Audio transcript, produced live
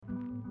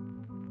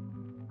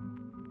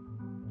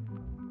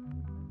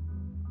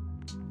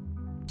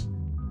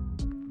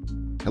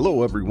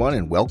Hello, everyone,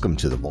 and welcome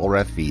to the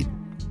Vollrath Feed.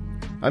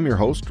 I'm your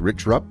host,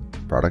 Rich Rupp,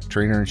 product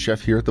trainer and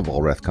chef here at the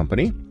Vollrath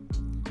Company,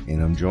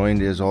 and I'm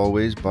joined, as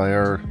always, by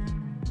our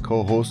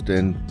co-host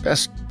and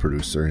best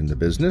producer in the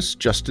business,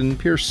 Justin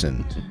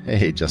Pearson.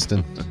 Hey,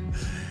 Justin.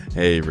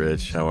 Hey,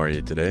 Rich. How are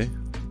you today?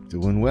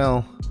 Doing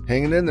well.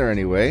 Hanging in there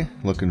anyway.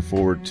 Looking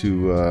forward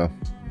to a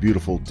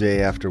beautiful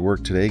day after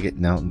work today,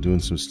 getting out and doing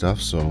some stuff,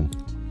 so...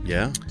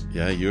 Yeah,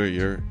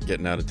 you're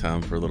getting out of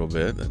town for a little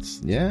bit.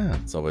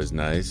 It's always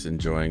nice,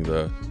 enjoying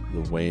the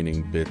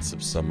waning bits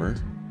of summer.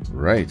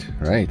 Right.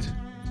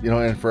 You know,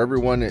 and for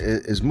everyone,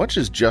 as much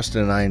as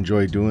Justin and I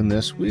enjoy doing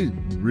this, we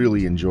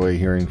really enjoy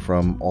hearing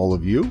from all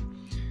of you,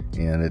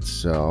 and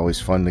it's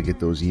always fun to get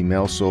those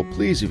emails. So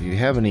please, if you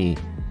have any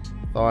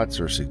thoughts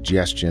or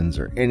suggestions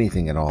or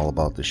anything at all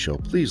about the show,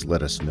 please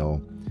let us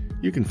know.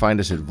 You can find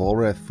us at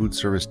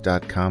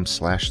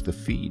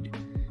vollrathfoodservice.com/thefeed.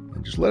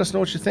 Just let us know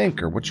what you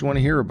think or what you want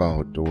to hear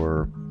about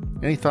or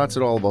any thoughts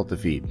at all about the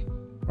feed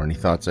or any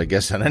thoughts, I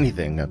guess, on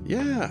anything.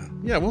 Yeah,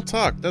 we'll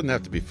talk. Doesn't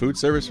have to be food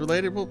service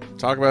related. We'll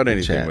talk about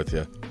anything with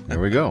you. There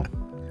we go.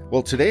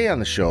 Well, today on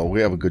the show, we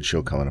have a good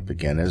show coming up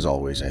again, as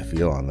always, I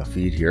feel, on the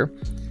feed here.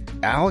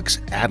 Alex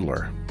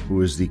Adler,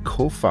 who is the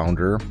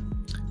co-founder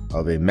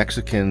of a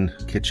Mexican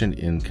kitchen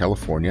in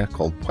California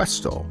called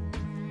Puesto.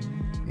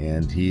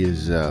 And he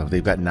is,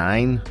 they've got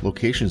 9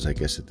 locations, I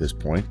guess, at this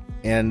point.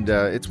 And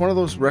it's one of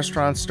those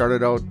restaurants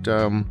started out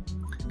kind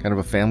of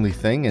a family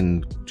thing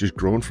and just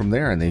grown from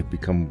there. And they've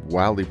become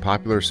wildly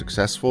popular,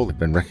 successful. They've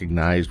been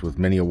recognized with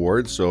many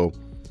awards. So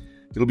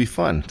it'll be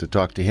fun to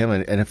talk to him.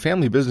 And a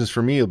family business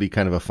for me will be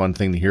kind of a fun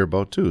thing to hear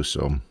about too.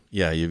 So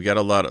yeah, you've got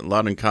a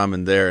lot in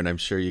common there. And I'm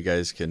sure you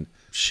guys can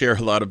share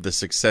a lot of the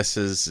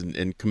successes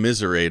and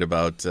commiserate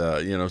about,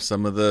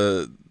 some of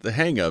the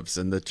hang-ups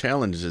and the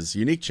challenges,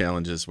 unique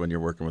challenges when you're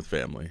working with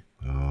family.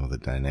 Oh, the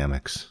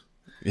dynamics.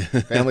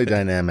 Family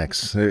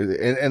dynamics.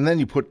 And then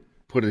you put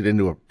it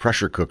into a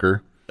pressure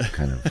cooker.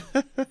 Kind of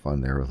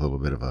fun there with a little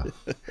bit of a...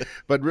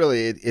 But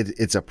really,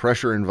 it's a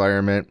pressure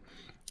environment.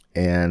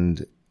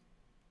 And,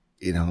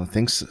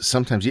 things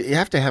sometimes... You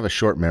have to have a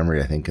short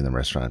memory, I think, in the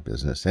restaurant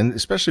business. And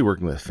especially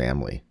working with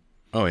family.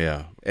 Oh,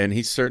 yeah. And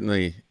he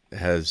certainly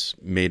has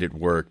made it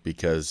work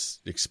because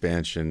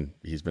expansion,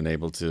 he's been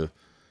able to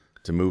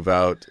move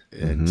out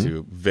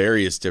into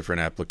various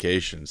different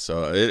applications.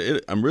 So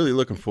I'm really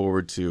looking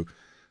forward to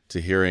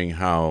hearing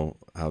how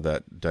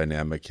that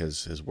dynamic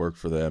has worked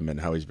for them and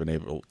how he's been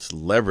able to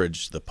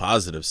leverage the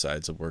positive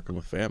sides of working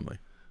with family.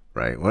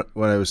 Right. What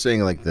I was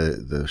saying, like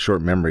the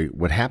short memory,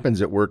 what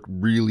happens at work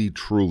really,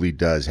 truly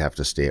does have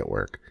to stay at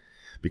work.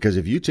 Because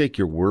if you take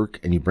your work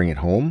and you bring it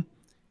home,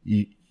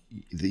 you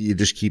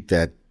just keep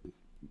that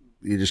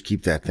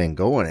thing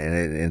going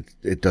and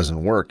it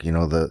doesn't work.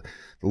 The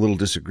little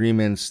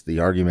disagreements, the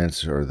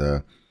arguments, or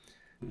the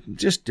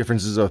just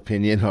differences of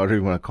opinion, however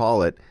you want to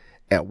call it,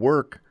 at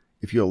work,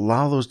 if you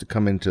allow those to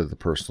come into the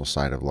personal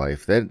side of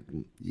life,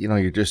 then,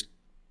 you're just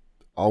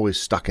always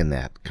stuck in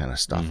that kind of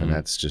stuff. And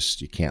that's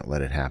just, you can't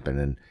let it happen.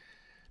 And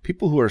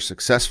people who are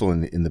successful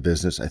in the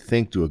business, I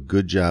think, do a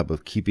good job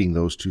of keeping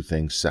those two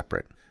things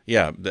separate.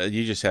 Yeah.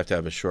 You just have to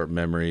have a short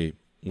memory,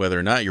 whether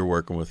or not you're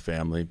working with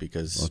family,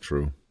 because... Oh,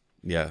 true.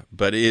 Yeah.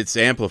 But it's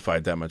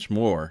amplified that much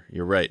more.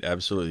 You're right.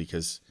 Absolutely.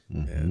 Because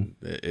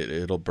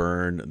it'll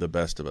burn the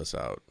best of us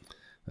out.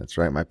 That's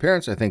right. My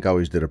parents, I think,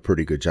 always did a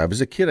pretty good job.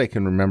 As a kid, I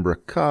can remember a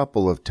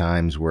couple of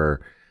times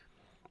where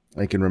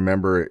I can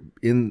remember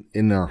in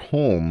our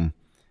home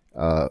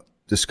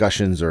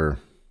discussions or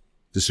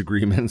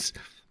disagreements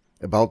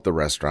about the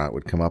restaurant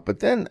would come up. But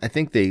then I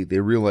think they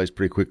realized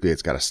pretty quickly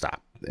it's got to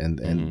stop.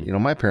 And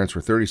my parents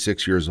were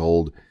 36 years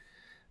old.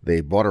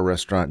 They bought a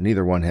restaurant.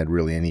 Neither one had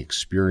really any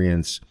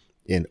experience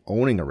in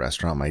owning a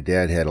restaurant. My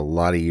dad had a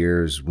lot of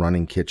years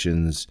running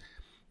kitchens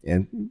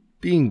and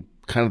being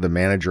kind of the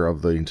manager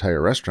of the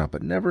entire restaurant,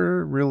 but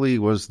never really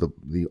was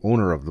the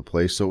owner of the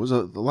place. So it was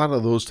a lot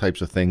of those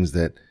types of things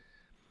that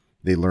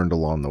they learned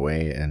along the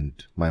way. And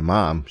my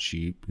mom,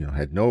 she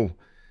had no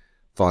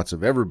thoughts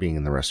of ever being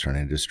in the restaurant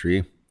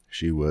industry.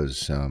 She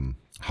was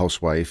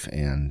housewife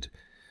and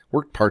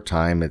worked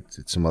part-time at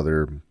some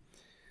other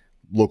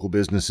local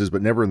businesses,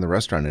 but never in the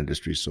restaurant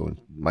industry. So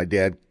my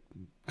dad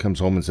comes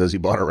home and says he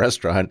bought a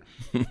restaurant.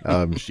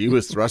 She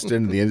was thrust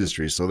into the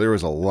industry. So there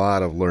was a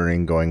lot of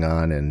learning going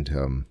on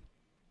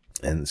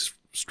and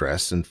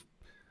stress and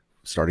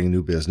starting a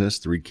new business,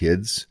 3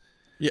 kids.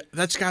 Yeah,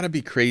 that's got to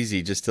be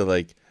crazy just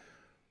to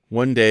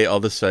one day all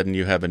of a sudden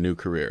you have a new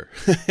career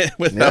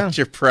without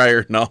your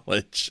prior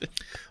knowledge.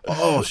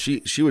 Oh,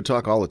 she would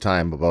talk all the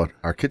time about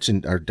our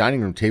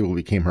dining room table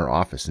became her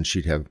office, and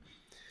she'd have,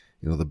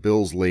 the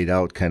bills laid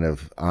out kind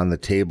of on the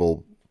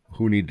table,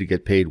 who needed to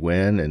get paid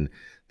when, and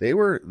they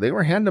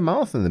were hand to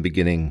mouth in the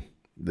beginning.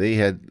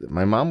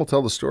 My mom will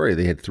tell the story.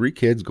 They had 3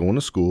 kids going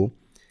to school,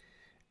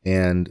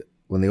 and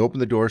when they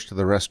opened the doors to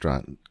the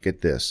restaurant,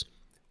 get this,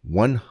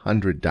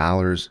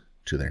 $100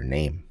 to their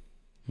name.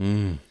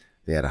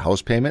 They had a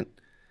house payment.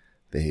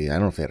 I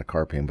don't know if they had a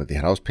car payment, but they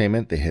had a house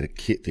payment. They had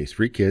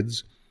 3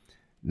 kids.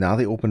 Now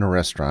they opened a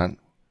restaurant,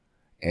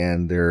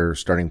 and they're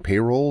starting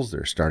payrolls.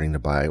 They're starting to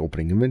buy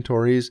opening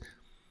inventories.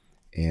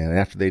 And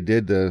after they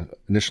did the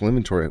initial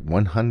inventory at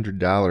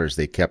 $100,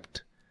 they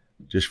kept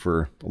just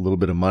for a little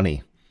bit of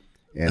money.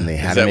 And they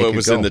had Is to that make what it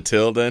was go. in the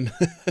till then?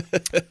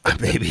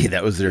 Maybe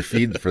that was their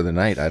feed for the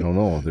night. I don't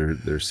know.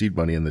 Their seed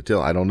money in the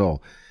till. I don't know.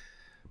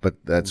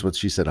 But that's what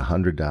she said,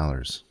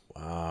 $100.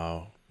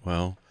 Wow.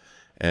 Well,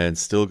 and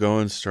still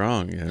going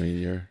strong. I mean,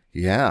 you're...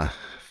 Yeah.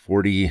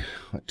 2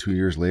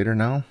 years later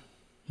now?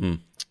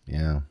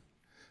 Yeah.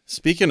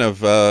 Speaking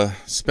of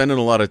spending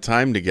a lot of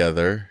time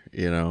together,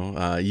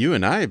 you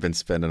and I have been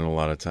spending a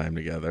lot of time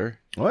together.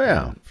 Oh,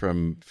 yeah.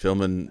 From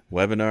filming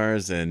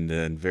webinars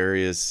and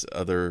various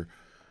other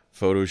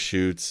photo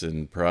shoots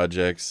and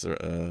projects.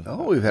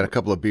 We've had a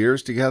couple of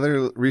beers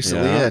together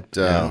recently at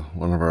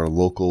one of our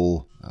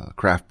local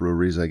craft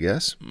breweries, I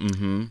guess.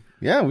 Mm-hmm.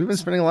 Yeah, we've been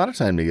spending a lot of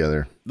time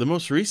together. The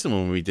most recent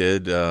one we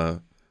did,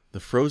 the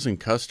frozen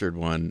custard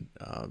one.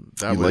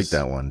 You liked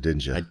that one,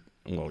 didn't you?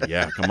 Well,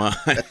 yeah, come on.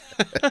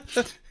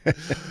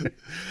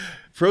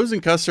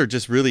 Frozen custard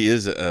just really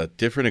is a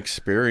different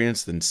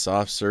experience than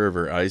soft serve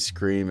or ice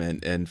cream,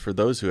 and for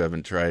those who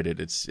haven't tried it,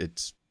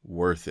 it's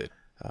worth it.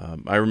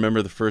 I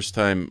remember the first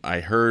time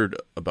I heard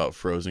about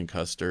frozen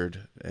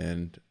custard,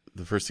 and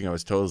the first thing I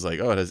was told was like,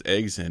 "Oh, it has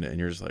eggs in it," and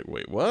you're just like,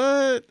 "Wait,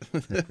 what?"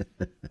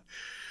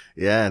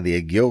 Yeah, the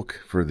egg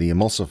yolk for the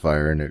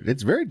emulsifier, and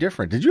it's very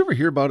different. Did you ever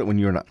hear about it when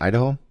you were in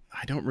Idaho?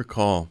 I don't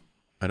recall.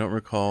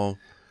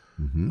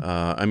 Mm-hmm.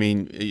 I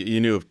mean,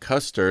 you knew of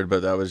custard,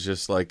 but that was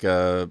just like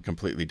a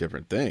completely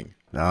different thing.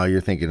 No,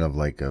 you're thinking of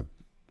like a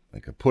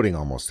pudding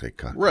almost,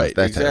 right?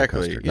 That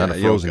exactly. Type of custard, not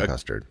a frozen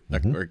custard,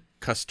 or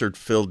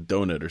custard-filled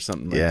donut or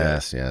something like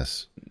that.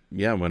 Yes.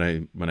 Yeah, when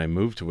I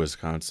moved to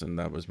Wisconsin,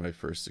 that was my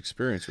first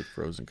experience with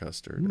frozen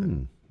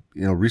custard.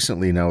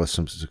 Recently now with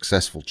some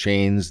successful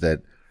chains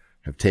that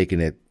have taken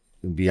it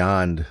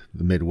beyond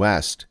the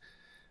Midwest,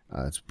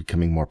 it's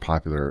becoming more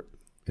popular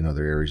in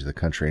other areas of the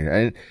country,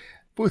 and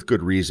with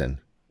good reason.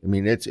 I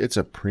mean, it's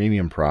a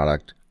premium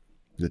product.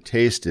 The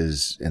taste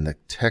is, and the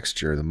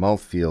texture, the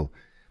mouthfeel,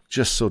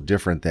 just so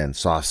different than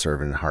soft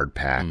serve and hard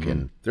pack. Mm-hmm.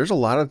 And there's a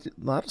lot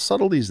of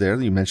subtleties there.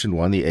 You mentioned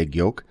one, the egg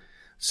yolk.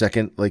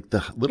 Second, like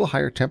the little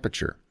higher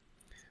temperature.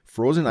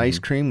 Frozen ice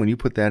cream, when you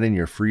put that in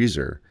your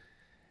freezer,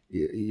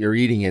 you're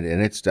eating it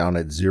and it's down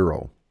at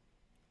 0.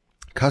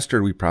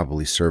 Custard, we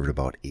probably served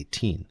about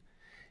 18.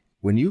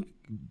 When you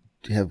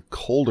have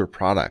colder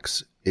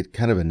products, it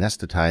kind of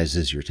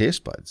anesthetizes your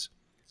taste buds.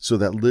 So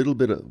that little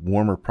bit of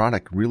warmer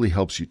product really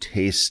helps you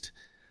taste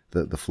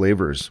the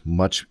flavors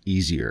much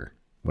easier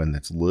when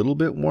it's a little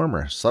bit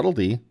warmer.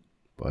 Subtlety,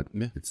 but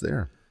it's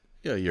there.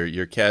 Yeah,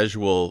 your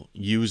casual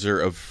user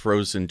of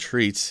frozen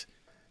treats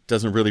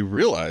doesn't really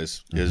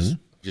realize is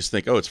just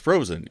think, oh, it's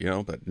frozen,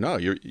 But no,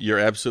 you're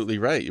absolutely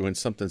right. When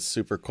something's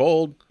super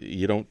cold,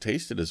 you don't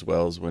taste it as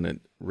well as when it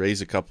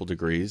raises a couple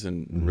degrees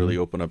and really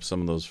open up some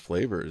of those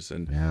flavors.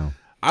 And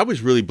I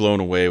was really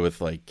blown away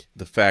with like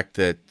the fact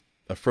that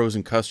a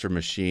frozen custard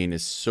machine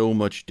is so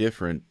much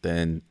different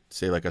than,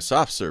 say, like a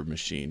soft serve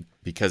machine,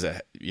 because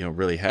it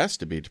really has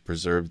to be to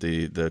preserve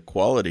the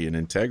quality and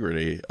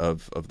integrity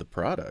of the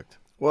product.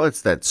 Well,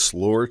 it's that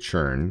slower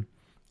churn.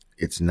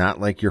 It's not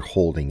like you're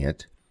holding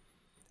it,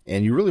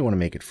 and you really want to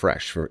make it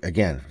fresh.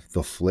 Again,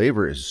 the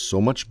flavor is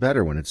so much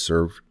better when it's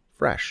served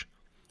fresh.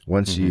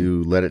 Once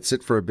you let it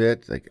sit for a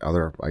bit, like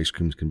other ice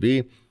creams can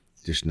be,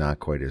 just not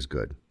quite as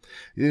good.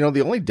 The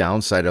only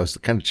downside, I was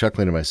kind of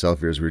chuckling to myself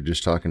here as we were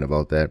just talking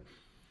about that,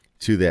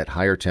 to that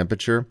higher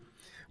temperature.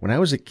 When I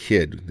was a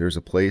kid, there's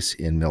a place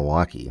in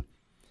Milwaukee,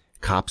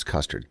 Kopp's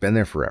Custard, been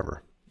there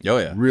forever. Oh,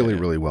 yeah.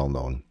 Really well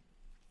known.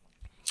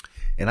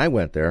 And I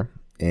went there,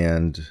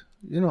 and,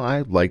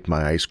 I liked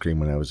my ice cream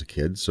when I was a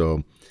kid,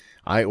 so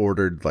I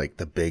ordered like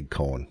the big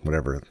cone,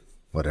 whatever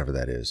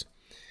that is.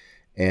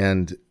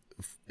 And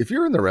if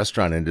you're in the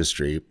restaurant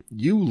industry,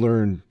 you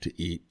learn to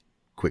eat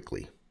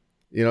quickly.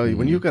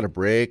 When you've got a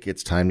break,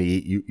 it's time to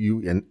eat.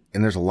 And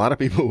there's a lot of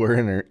people who are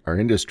in our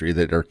industry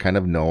that are kind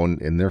of known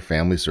in their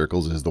family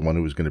circles as the one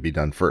who is going to be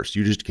done first.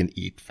 You just can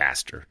eat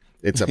faster.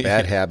 It's a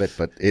bad habit,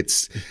 but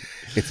it's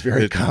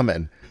very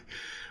common.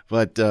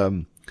 But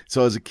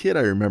so as a kid,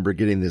 I remember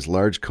getting this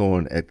large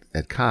cone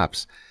at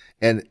Kopp's,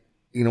 and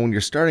when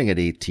you're starting at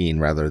 18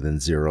 rather than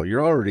 0,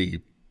 you're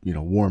already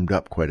warmed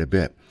up quite a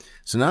bit.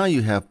 So now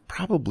you have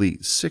probably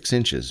 6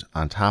 inches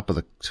on top of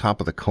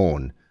the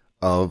cone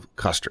of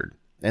custard.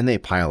 And they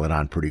pile it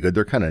on pretty good.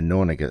 They're kind of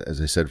known,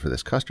 as I said, for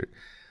this custard.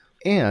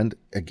 And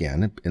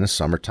again, in the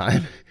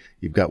summertime,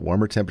 you've got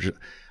warmer temperature.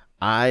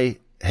 I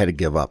had to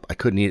give up. I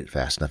couldn't eat it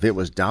fast enough. It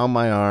was down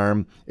my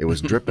arm. It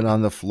was dripping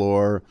on the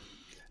floor.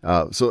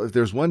 So if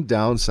there's one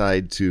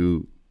downside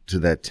to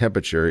that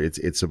temperature,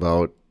 it's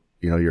about,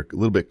 you're a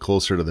little bit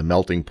closer to the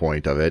melting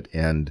point of it.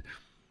 And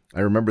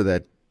I remember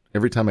that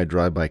every time I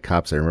drive by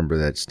Kopp's, I remember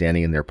that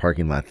standing in their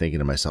parking lot thinking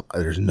to myself,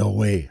 there's no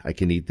way I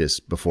can eat this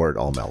before it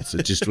all melts.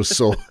 It just was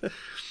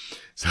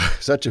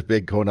such a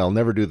big cone. I'll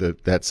never do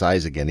that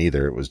size again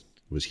either. It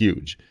was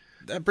huge.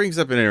 That brings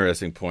up an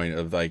interesting point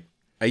of like,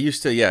 I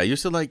used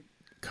to like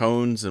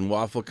cones and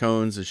waffle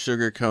cones and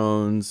sugar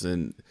cones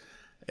and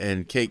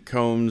cake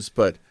cones,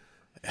 but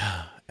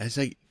as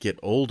I get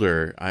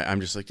older, I'm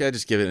just like, yeah,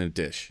 just give it in a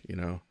dish, you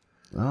know.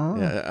 Oh.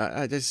 Yeah,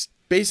 I just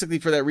basically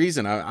for that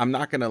reason, I'm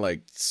not gonna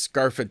like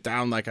scarf it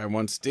down like I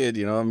once did.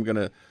 You know, I'm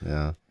gonna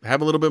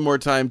have a little bit more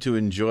time to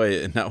enjoy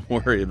it and not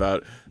worry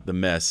about the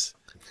mess.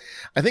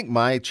 I think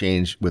my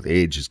change with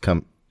age has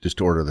come just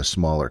to order the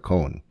smaller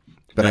cone,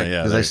 but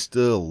because I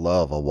still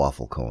love a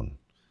waffle cone,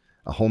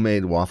 a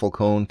homemade waffle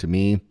cone. To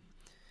me,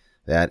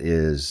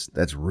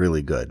 that's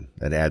really good.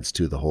 That adds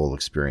to the whole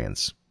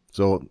experience.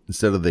 So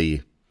instead of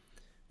the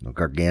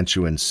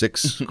gargantuan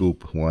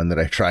 6-scoop one that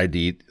I tried to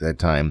eat that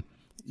time,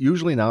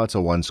 usually now it's a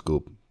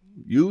 1-scoop.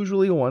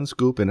 Usually a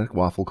 1-scoop in a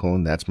waffle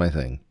cone. That's my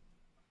thing.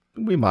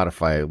 We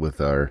modify it with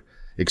our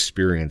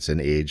experience and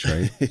age,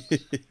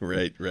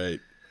 right? Right.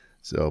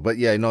 So, but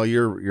yeah, no,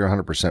 you're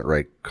 100%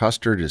 right.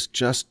 Custard is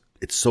just,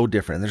 it's so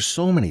different. And there's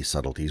so many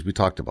subtleties. We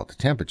talked about the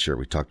temperature.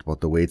 We talked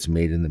about the way it's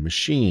made in the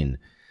machine,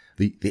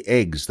 the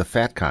eggs, the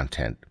fat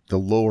content, the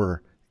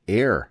lower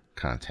air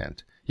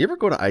content. You ever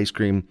go to ice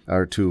cream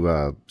or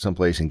to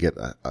someplace and get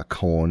a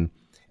cone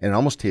and it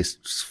almost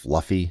tastes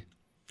fluffy?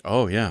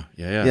 Oh, yeah.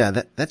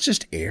 Yeah, that's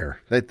just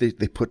air. They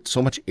put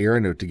so much air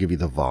into it to give you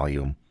the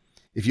volume.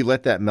 If you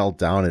let that melt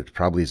down, it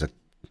probably is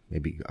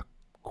maybe a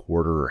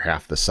quarter or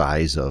half the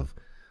size of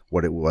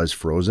what it was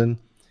frozen.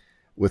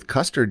 With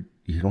custard,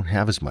 you don't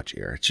have as much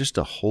air. It's just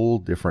a whole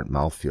different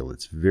mouthfeel.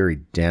 It's very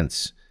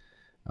dense,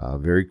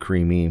 very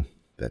creamy,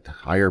 that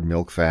higher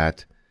milk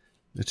fat.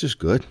 It's just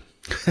good.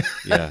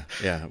 Yeah.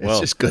 Well, it's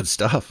just good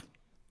stuff.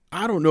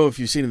 I don't know if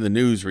you've seen in the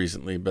news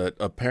recently, but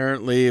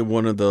apparently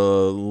one of the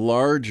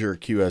larger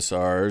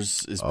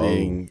QSRs is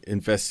being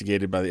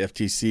investigated by the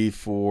FTC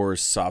for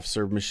soft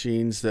serve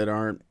machines that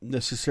aren't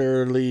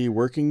necessarily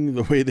working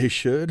the way they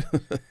should.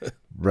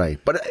 Right.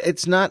 But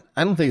it's not,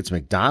 I don't think it's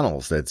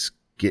McDonald's that's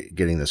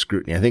getting the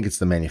scrutiny. I think it's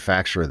the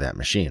manufacturer of that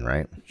machine,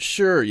 right?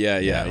 Sure.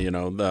 Yeah. You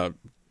know,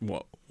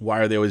 why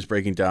are they always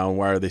breaking down?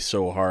 Why are they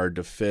so hard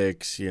to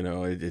fix? You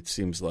know, it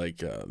seems like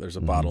there's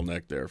a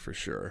bottleneck there for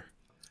sure.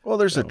 Well,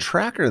 there's a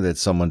tracker that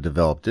someone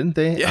developed, didn't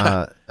they?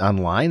 Yeah.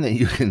 Online that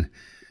you can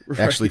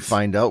actually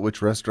find out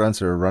which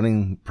restaurants are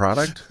running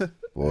product.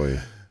 Boy,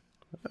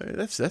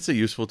 that's a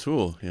useful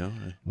tool. You know,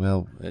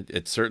 well,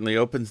 it certainly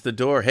opens the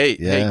door.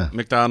 Hey,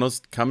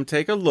 McDonald's, come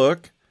take a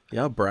look.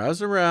 Yeah,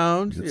 browse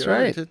around. That's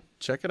right. To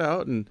check it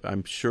out, and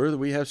I'm sure that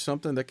we have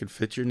something that can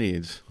fit your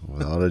needs.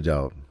 Without a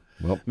doubt.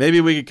 Well,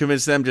 maybe we could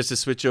convince them just to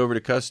switch over to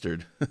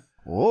custard.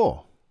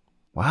 Oh,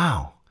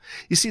 wow.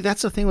 You see,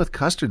 that's the thing with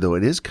custard, though.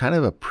 It is kind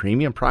of a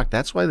premium product.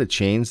 That's why the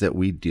chains that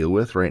we deal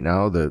with right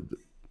now, the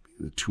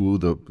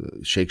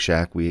Shake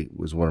Shack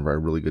was one of our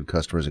really good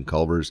customers in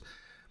Culver's.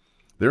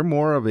 They're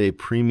more of a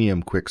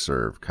premium quick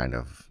serve kind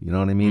of. You know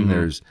what I mean?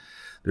 Mm-hmm.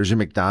 There's your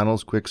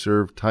McDonald's quick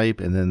serve type,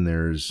 and then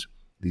there's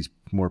these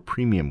more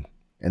premium.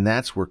 And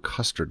that's where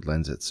custard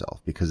lends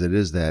itself because it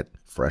is that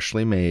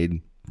freshly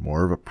made,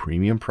 more of a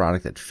premium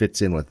product that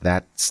fits in with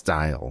that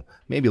style.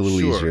 Maybe a little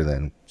easier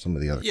than some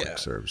of the other quick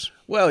serves.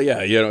 Well,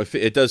 yeah, you know,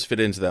 it does fit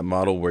into that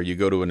model where you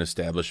go to an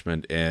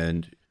establishment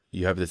and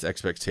you have this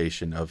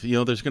expectation of, you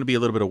know, there's going to be a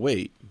little bit of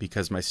wait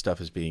because my stuff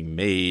is being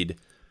made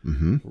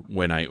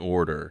when I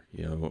order,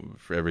 you know,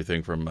 for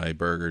everything from my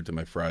burger to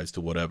my fries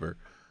to whatever.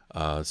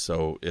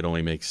 So it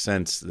only makes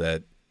sense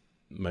that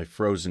my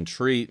frozen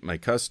treat, my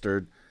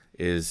custard,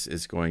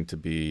 is going to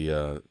be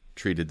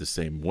treated the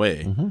same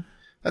way. Mm-hmm.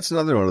 That's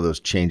another one of those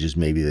changes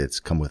maybe that's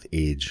come with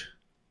age,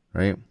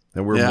 right?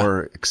 That we're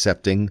more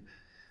accepting.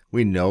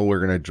 We know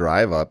we're going to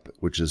drive up,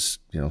 which is,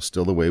 you know,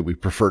 still the way we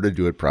prefer to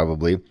do it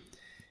probably.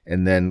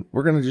 And then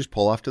we're going to just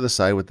pull off to the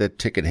side with that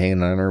ticket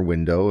hanging on our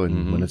window.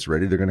 And when it's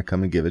ready, they're going to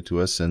come and give it to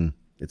us. And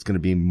it's going to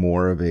be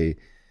more of a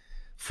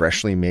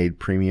freshly made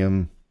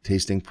premium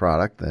tasting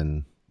product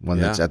than one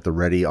that's at the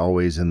ready,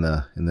 always in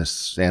the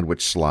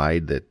sandwich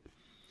slide that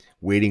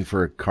waiting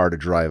for a car to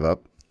drive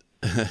up.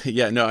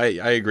 Yeah, no,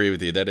 I agree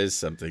with you. That is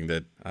something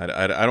that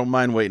I don't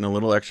mind waiting a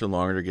little extra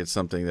longer to get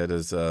something that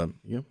is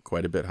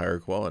quite a bit higher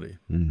quality.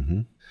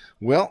 Mm-hmm.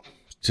 Well,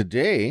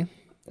 today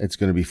it's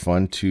going to be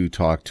fun to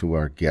talk to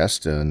our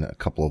guest on a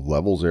couple of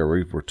levels there.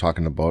 We're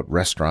talking about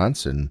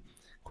restaurants, and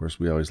of course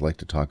we always like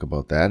to talk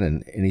about that,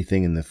 and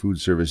anything in the food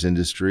service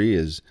industry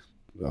is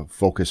a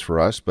focus for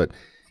us. But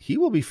he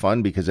will be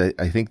fun because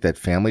I think that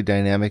family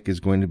dynamic is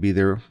going to be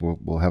there.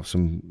 We'll have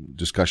some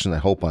discussion, I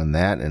hope, on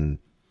that and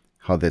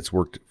how that's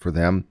worked for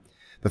them.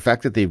 The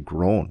fact that they've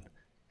grown.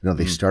 You know,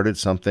 they started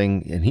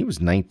something, and he was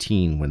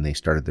 19 when they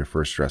started their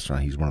first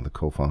restaurant. He's one of the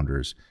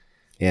co-founders.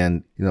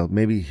 And, you know,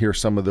 maybe hear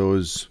some of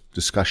those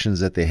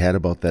discussions that they had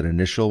about that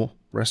initial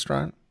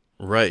restaurant.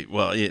 Right.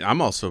 Well,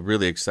 I'm also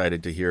really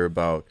excited to hear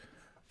about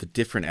the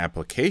different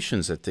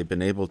applications that they've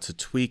been able to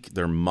tweak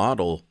their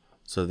model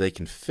so they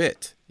can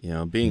fit, you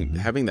know,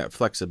 having that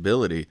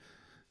flexibility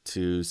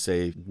to,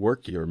 say,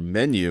 work your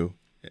menu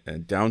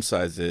and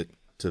downsize it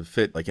to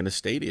fit like in a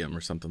stadium or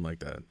something like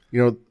that.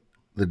 You know,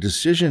 the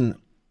decision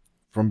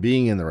from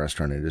being in the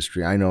restaurant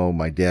industry, I know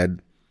my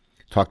dad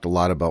talked a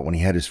lot about when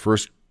he had his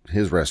first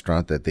his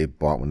restaurant that they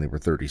bought when they were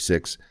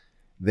 36.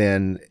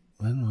 Then,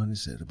 what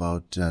is it,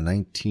 about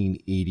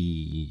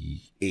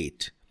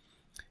 1988.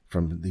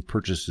 They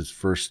purchased his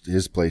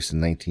place in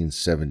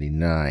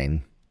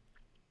 1979.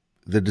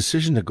 The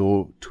decision to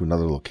go to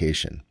another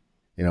location,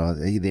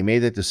 they made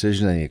that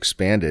decision and they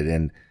expanded.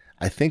 And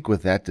I think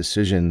with that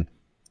decision,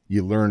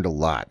 you learned a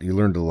lot. You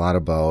learned a lot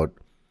about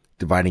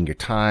dividing your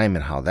time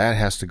and how that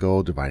has to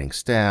go, dividing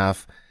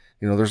staff.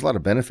 There's a lot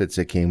of benefits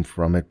that came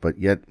from it, but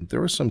yet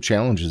there were some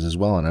challenges as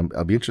well. And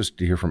I'll be interested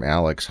to hear from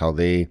Alex how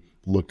they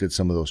looked at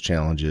some of those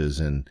challenges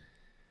and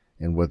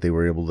what they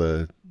were able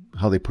to,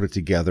 how they put it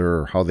together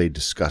or how they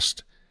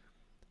discussed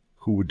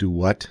who would do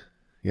what.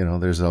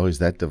 There's always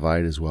that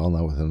divide as well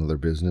now with another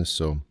business.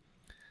 So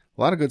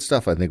a lot of good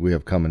stuff I think we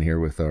have coming here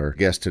with our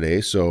guest today.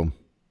 So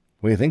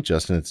what do you think,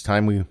 Justin? It's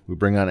time we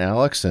bring on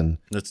Alex and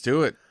let's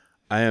do it.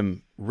 I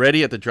am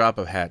ready at the drop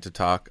of a hat to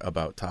talk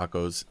about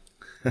tacos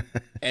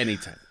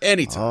anytime.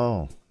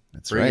 Oh,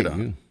 that's bring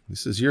right.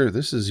 This is your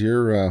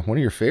one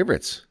of your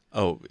favorites.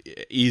 Oh,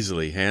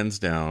 easily, hands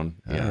down.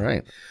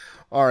 Yeah.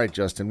 All right,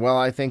 Justin. Well,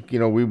 I think,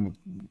 we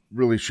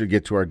really should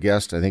get to our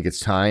guest. I think it's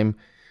time.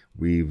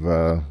 We've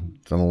done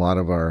a lot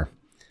of our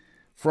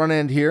front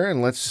end here,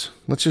 and let's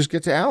just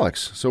get to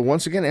Alex. So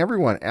once again,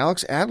 everyone,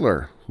 Alex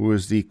Adler, who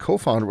is the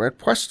co-founder at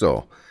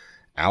Puesto.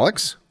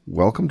 Alex,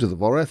 welcome to the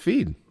Vollrath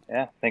Feed.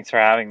 Yeah, thanks for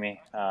having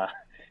me.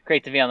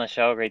 Great to be on the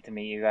show. Great to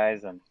meet you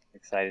guys. I'm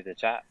excited to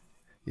chat.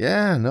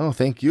 Yeah, no,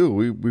 thank you.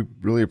 We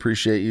really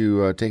appreciate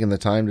you taking the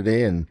time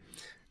today and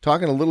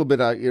talking a little bit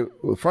the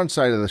front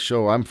side of the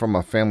show. I'm from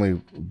a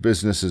family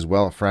business as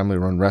well, a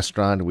family-run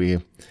restaurant. We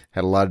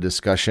had a lot of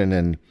discussion,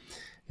 and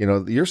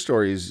your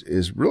story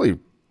is really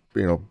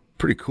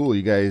pretty cool.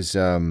 You guys,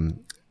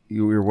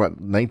 you were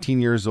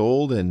 19 years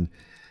old and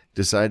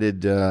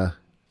decided you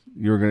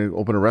were going to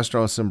open a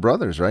restaurant with some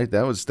brothers, right?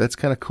 That's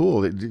kind of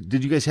cool.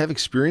 Did you guys have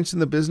experience in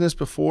the business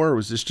before, or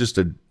was this just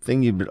a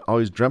thing you'd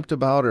always dreamt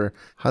about, or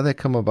how'd that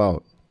come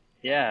about?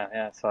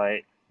 Yeah. So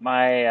I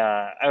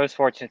was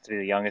fortunate to be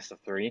the youngest of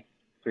three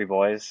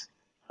boys.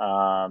 They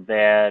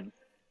had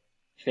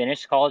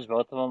finished college,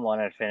 both of them. One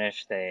had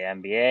finished a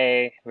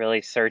MBA,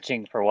 really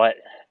searching for what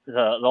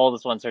the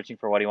oldest one searching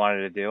for what he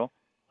wanted to do.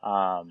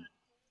 And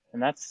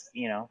that's,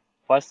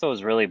 Puesto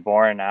was really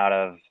born out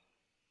of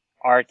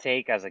our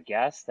take as a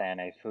guest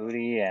and a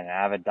foodie and an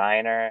avid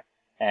diner,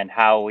 and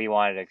how we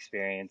wanted to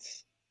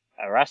experience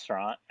a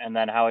restaurant, and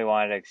then how we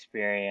wanted to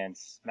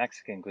experience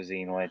Mexican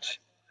cuisine, which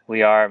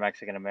we are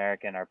Mexican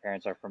American. Our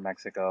parents are from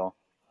Mexico.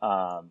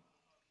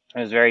 It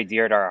was very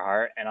dear to our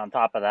heart. And on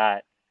top of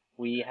that,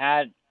 we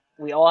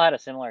all had a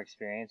similar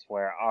experience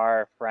where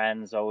our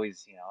friends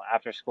always,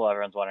 after school,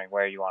 everyone's wondering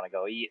where you want to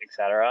go eat,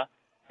 etc.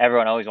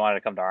 Everyone always wanted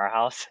to come to our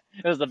house.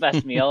 It was the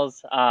best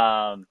meals.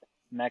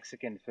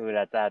 Mexican food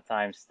at that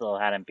time still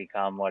hadn't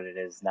become what it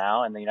is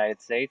now in the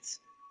United States.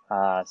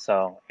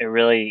 So it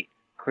really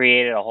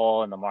created a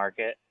hole in the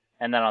market.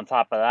 And then on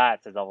top of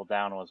that, to double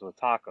down, was with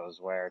tacos,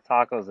 where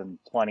tacos in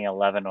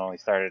 2011, when we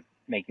started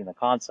making the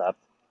concept,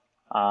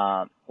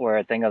 were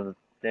a thing of,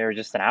 they were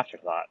just an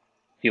afterthought.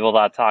 People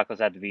thought tacos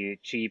had to be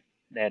cheap.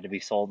 They had to be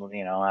sold,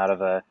 out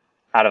of a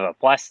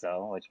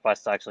puesto, which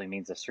puesto actually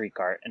means a street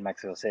cart in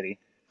Mexico City.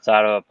 So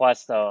out of a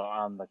puesto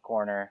on the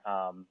corner,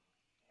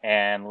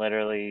 and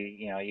literally,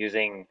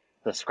 using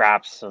the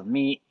scraps of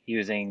meat,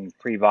 using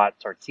pre-bought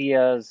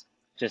tortillas,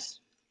 just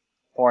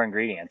poor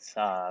ingredients.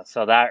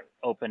 So that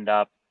opened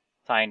up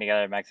tying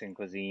together Mexican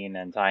cuisine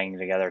and tying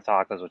together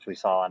tacos, which we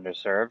saw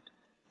underserved,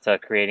 to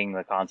creating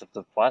the concept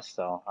of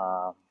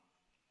Puesto,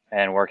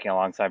 and working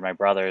alongside my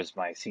brothers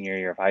my senior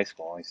year of high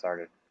school when we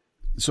started.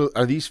 So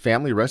are these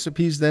family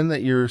recipes then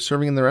that you're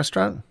serving in the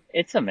restaurant?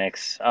 It's a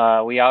mix.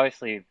 We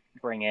obviously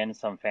bring in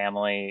some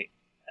family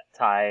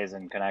ties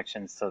and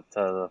connections to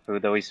the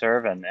food that we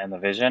serve and the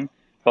vision,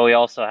 but we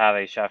also have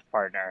a chef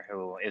partner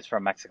who is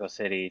from Mexico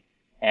City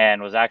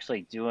and was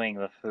actually doing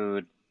the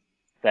food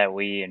that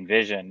we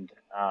envisioned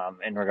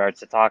in regards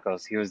to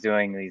tacos. He was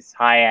doing these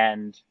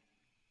high-end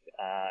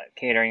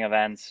catering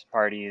events,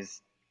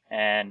 parties,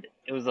 and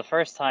it was the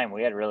first time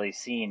we had really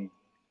seen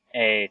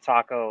a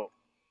taco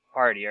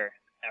party or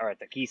a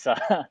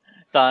taquiza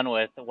done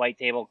with white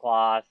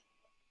tablecloth,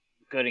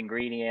 good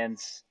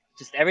ingredients,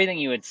 just everything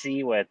you would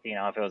see with,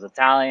 if it was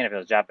Italian, if it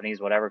was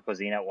Japanese, whatever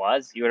cuisine it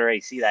was, you would already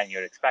see that and you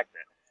would expect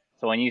it.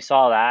 So when you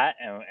saw that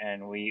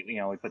and we,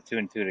 we put two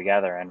and two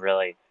together, and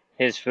really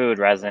his food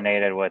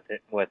resonated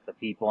with the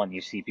people, and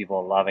you see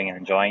people loving and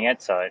enjoying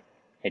it. So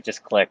it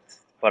just clicked.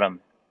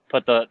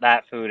 Put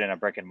that food in a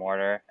brick and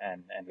mortar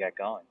and get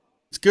going.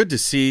 It's good to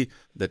see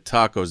that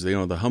tacos,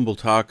 the humble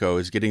taco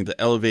is getting the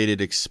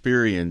elevated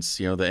experience,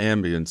 the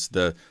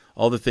ambience,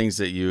 all the things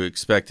that you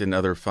expect in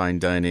other fine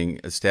dining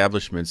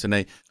establishments.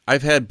 And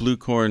I've had blue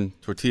corn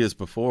tortillas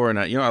before, and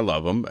I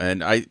love them.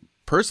 And I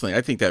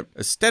think that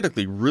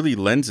aesthetically really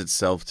lends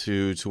itself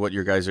to what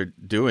you guys are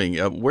doing.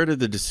 Where did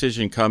the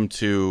decision come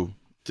to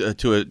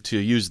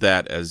use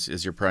that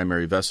as your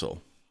primary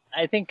vessel?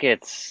 I think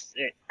it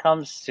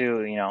comes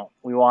to,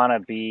 we want to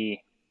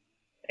be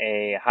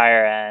a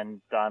higher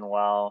end, done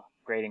well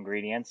great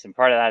ingredients, and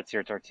part of that's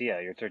your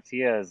tortilla. Your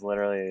tortilla is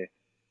literally,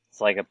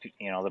 it's like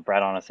the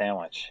bread on a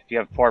sandwich. If you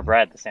have poor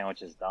bread, the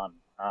sandwich is done.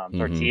 Mm-hmm.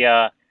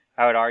 Tortilla,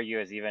 I would argue,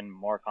 is even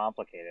more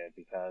complicated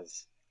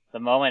because the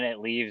moment it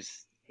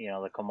leaves,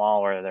 the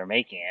comal where they're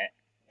making it,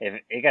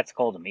 if it gets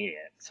cold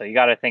immediate. So you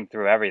got to think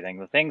through everything.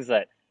 The things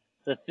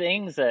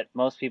that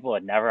most people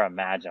would never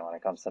imagine when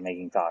it comes to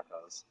making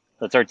tacos.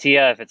 The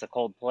tortilla, if it's a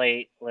cold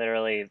plate,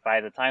 literally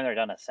by the time they're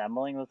done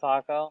assembling the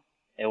taco,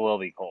 it will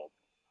be cold.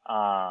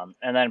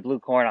 And then blue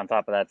corn on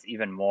top of that's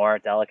even more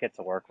delicate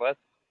to work with.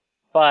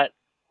 But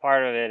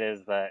part of it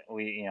is that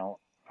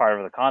part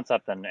of the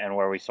concept and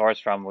where we source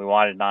from, we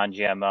wanted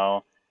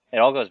non-GMO. It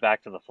all goes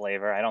back to the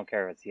flavor. I don't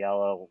care if it's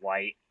yellow,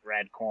 white,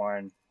 red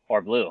corn,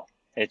 or blue.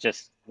 It's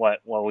just what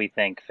we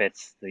think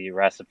fits the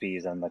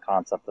recipes and the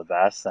concept the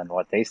best and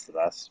what tastes the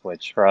best,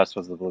 which for us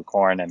was the blue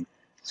corn and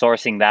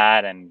sourcing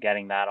that and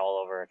getting that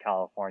all over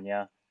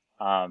California.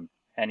 And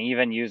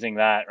even using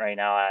that right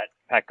now at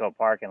Petco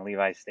Park and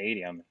Levi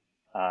Stadium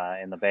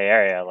in the Bay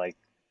Area, like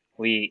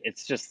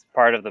it's just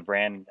part of the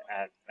brand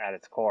at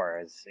its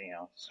core is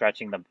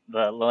stretching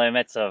the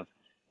limits of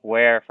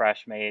where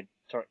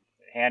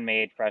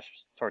handmade fresh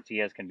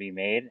tortillas can be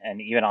made,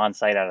 and even on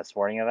site at a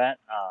sporting event.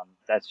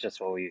 That's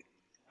just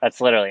that's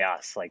literally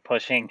us, like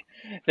pushing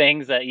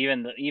things that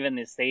even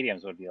the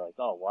stadiums would be like,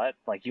 oh, what?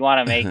 Like you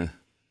want to make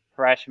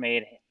fresh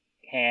made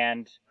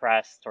hand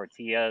pressed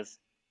tortillas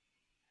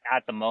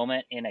at the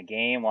moment in a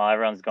game while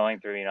everyone's going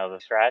through the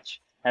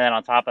stretch, and then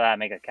on top of that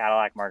make a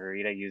Cadillac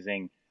margarita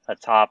using a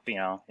top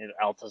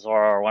El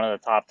Tesoro or one of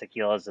the top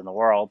tequilas in the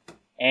world,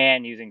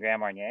 and using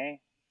Grand Marnier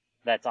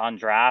that's on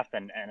draft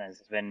and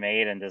has been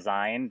made and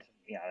designed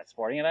at a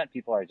sporting event.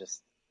 People are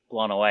just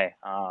blown away.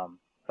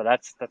 But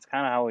that's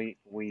kind of how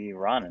we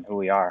run and who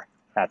we are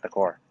at the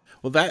core.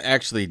 Well, that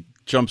actually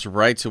jumps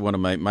right to one of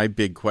my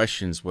big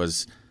questions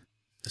was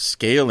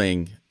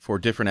scaling for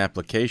different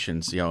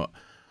applications.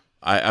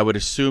 I would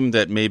assume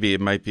that maybe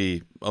it might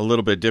be a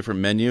little bit different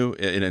menu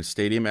in a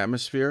stadium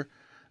atmosphere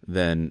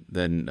than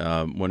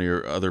one of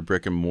your other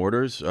brick and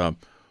mortars.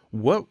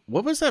 What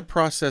was that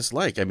process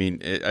like? I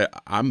mean,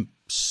 I'm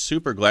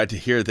super glad to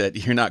hear that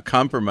you're not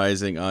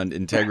compromising on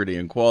integrity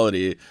and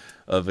quality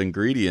of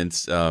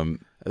ingredients.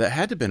 That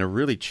had to have been a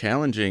really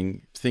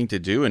challenging thing to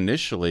do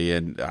initially,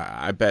 and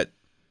I bet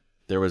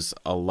there was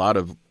a lot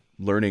of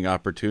learning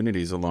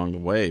opportunities along the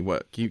way.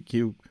 Can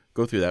you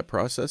go through that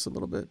process a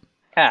little bit?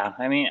 Yeah,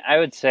 I mean, I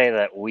would say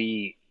that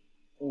we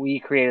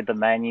created the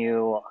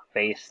menu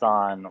based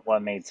on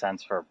what made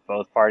sense for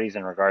both parties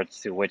in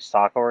regards to which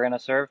taco we're going to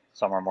serve.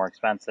 Some are more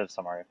expensive,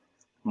 some are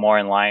more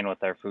in line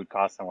with their food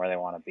costs and where they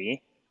want to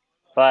be.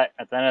 But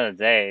at the end of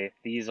the day,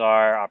 these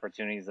are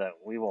opportunities that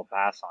we will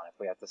pass on if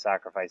we have to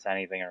sacrifice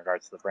anything in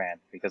regards to the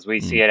brand, because we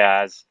see it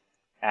as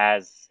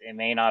it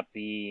may not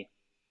be,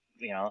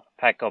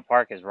 Petco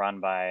Park is run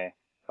by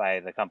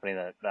the company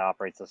that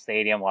operates the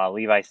stadium, while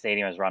Levi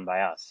Stadium is run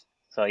by us.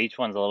 So each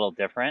one's a little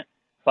different,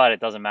 but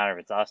it doesn't matter if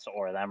it's us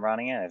or them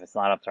running it. If it's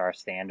not up to our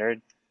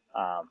standard,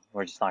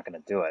 we're just not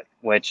going to do it.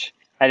 Which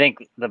I think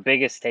the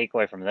biggest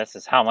takeaway from this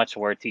is how much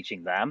we're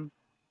teaching them.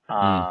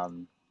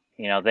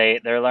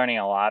 They're learning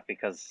a lot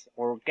because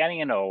we're getting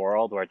into a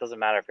world where it doesn't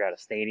matter if you're at a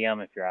stadium,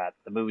 if you're at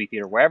the movie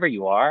theater, wherever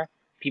you are,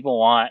 people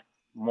want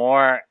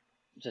more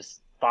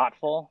just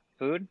thoughtful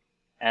food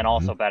and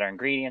also better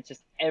ingredients,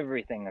 just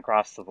everything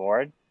across the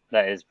board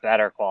that is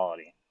better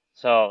quality.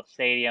 So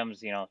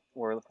stadiums,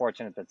 we're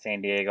fortunate that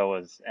San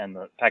Diego and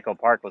the Petco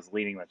Park was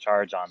leading the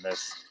charge on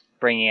this,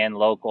 bringing in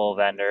local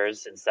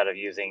vendors instead of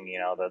using,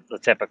 the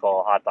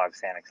typical hot dog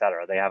stand, et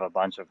cetera. They have a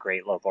bunch of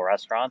great local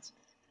restaurants.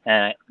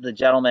 And the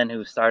gentleman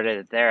who started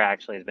it there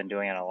actually has been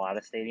doing it in a lot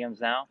of stadiums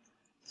now.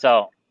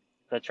 So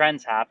the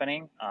trend's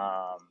happening.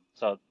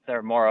 So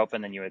they're more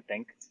open than you would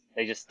think.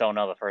 They just don't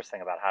know the first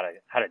thing about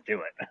how to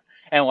do it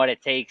and what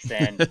it takes.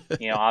 And,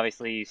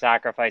 obviously you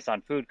sacrifice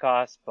on food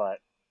costs, but at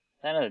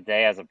the end of the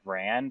day, as a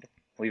brand,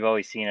 we've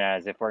always seen it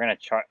as if we're going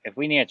to if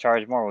we need to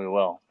charge more, we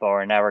will, but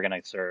we're never going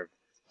to serve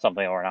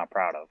something that we're not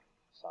proud of.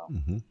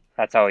 So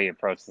that's how we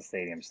approach the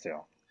stadiums too.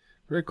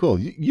 Very cool.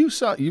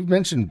 You've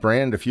mentioned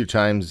brand a few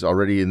times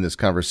already in this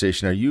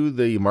conversation. Are you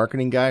the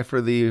marketing guy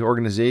for the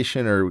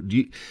organization, or do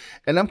you?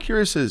 And I'm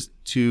curious as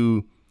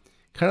to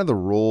kind of the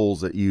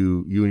roles that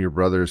you and your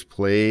brothers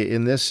play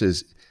in this.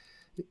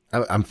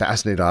 I'm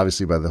fascinated,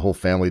 obviously, by the whole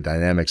family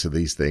dynamics of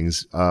these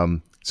things.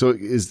 So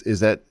is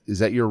that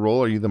your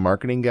role? Are you the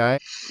marketing guy?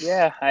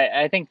 Yeah,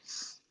 I think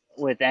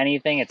with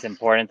anything, it's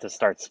important to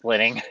start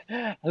splitting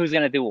who's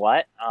going to do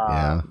what.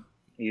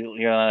 You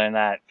learn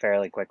that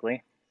fairly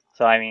quickly.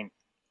 So, I mean,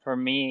 for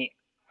me,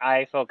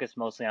 I focus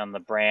mostly on the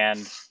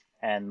brand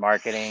and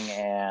marketing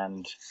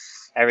and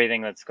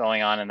everything that's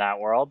going on in that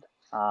world.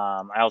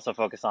 I also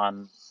focus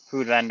on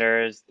food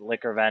vendors,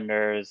 liquor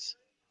vendors,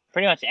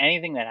 pretty much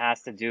anything that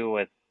has to do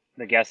with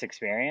the guest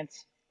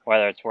experience,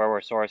 whether it's where we're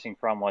sourcing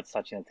from, what's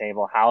touching the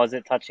table, how is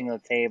it touching the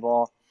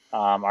table,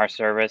 our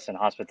service and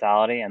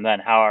hospitality, and then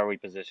how are we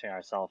positioning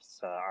ourselves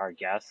to our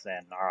guests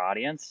and our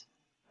audience.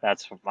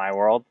 That's my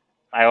world.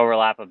 I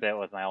overlap a bit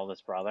with my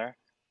oldest brother.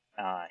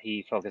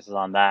 He focuses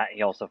on that.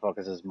 He also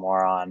focuses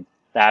more on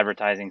the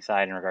advertising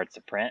side in regards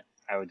to print.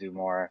 I would do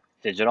more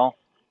digital.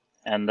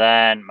 And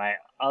then my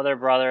other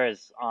brother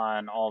is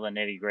on all the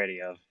nitty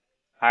gritty of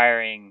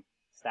hiring,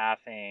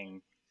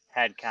 staffing,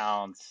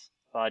 headcounts,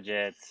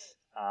 budgets,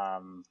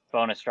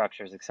 bonus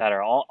structures,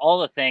 etc. All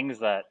the things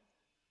that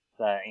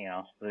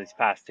these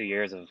past 2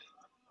 years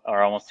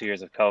or almost 2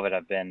 years of COVID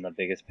have been the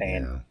biggest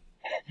pain.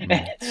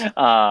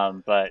 Yeah.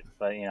 But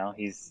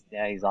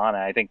he's on it.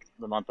 I think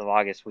the month of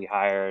August we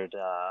hired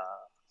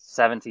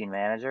 17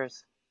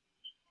 managers.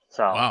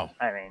 So Wow.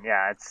 I mean,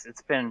 yeah,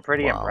 it's been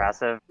pretty Wow.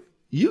 impressive.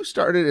 You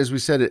started, as we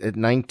said, at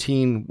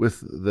 19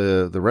 with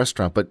the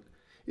restaurant, but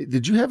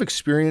did you have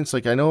experience?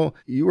 Like, I know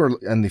you were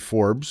on the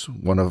Forbes,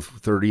 one of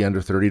 30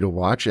 under 30 to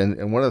watch.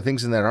 And one of the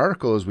things in that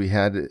article is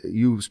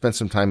you spent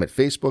some time at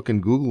Facebook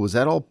and Google. Was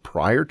that all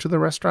prior to the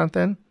restaurant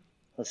then?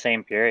 The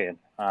same period.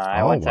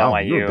 I went to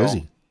NYU. You were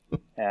busy.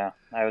 Yeah,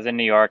 I was in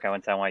New York. I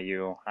went to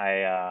NYU.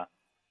 I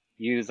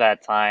used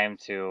that time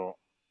to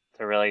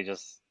really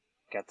just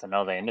get to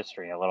know the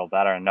industry a little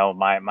better and know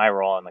my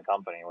role in the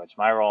company, which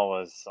my role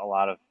was a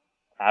lot of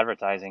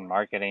advertising,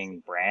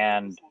 marketing,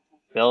 brand,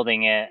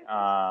 building it.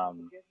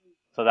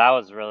 So that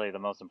was really the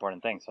most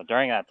important thing. So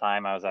during that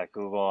time, I was at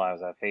Google, I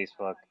was at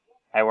Facebook.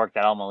 I worked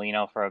at El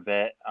Molino for a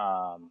bit,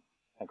 a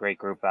great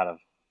group out of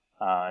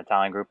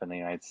Italian group in the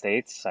United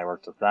States. I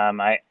worked with them.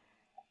 I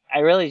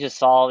really just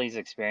saw all these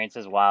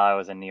experiences while I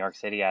was in New York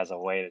City as a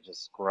way to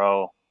just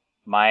grow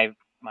my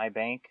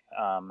bank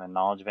and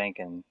knowledge bank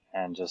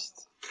and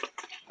just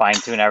fine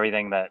tune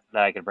everything that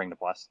I could bring to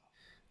Plus.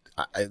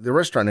 The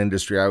restaurant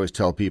industry, I always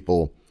tell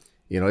people,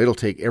 it'll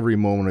take every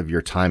moment of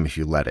your time if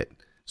you let it.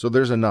 So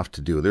there's enough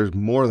to do. There's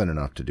more than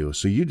enough to do.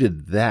 So you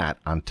did that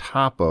on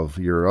top of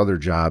your other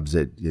jobs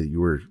that you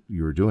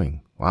were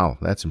doing. Wow,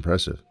 that's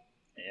impressive.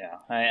 Yeah,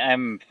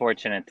 I'm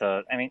fortunate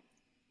to. I mean,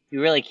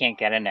 you really can't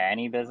get into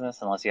any business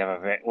unless you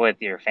have with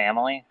your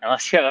family,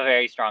 unless you have a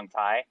very strong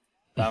tie.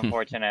 So I'm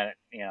fortunate,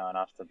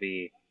 enough to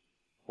be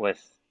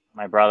with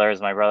my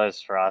brothers. My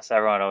brothers, for us,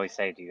 everyone would always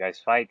say, "Do you guys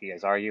fight? Do you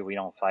guys argue?" We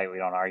don't fight. We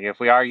don't argue. If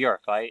we argue or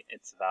fight,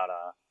 it's about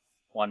a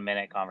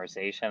 1-minute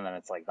conversation, and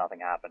it's like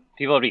nothing happened.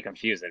 People would be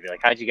confused. They'd be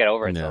like, "How'd you get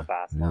over it so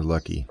fast?" You're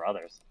lucky,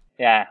 brothers.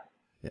 Yeah.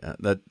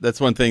 Yeah, that's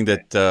one thing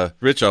that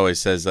Rich always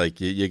says. Like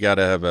you got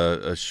to have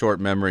a short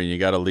memory, and you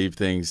got to leave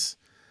things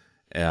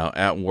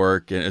at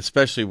work, and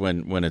especially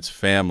when it's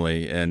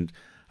family. And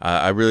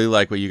I really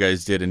like what you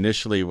guys did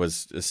initially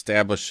was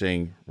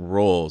establishing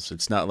roles.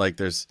 It's not like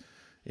there's,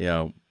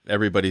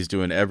 everybody's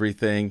doing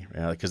everything,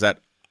 because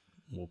that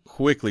will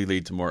quickly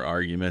lead to more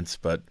arguments.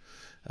 But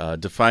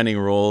defining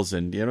roles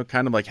and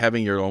kind of like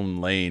having your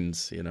own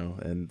lanes,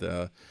 and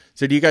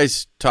so do you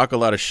guys talk a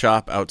lot of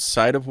shop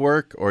outside of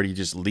work, or do you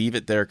just leave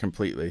it there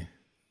completely?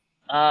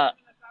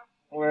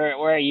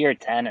 We're at year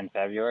 10 in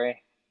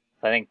February.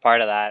 So I think part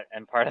of that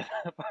and part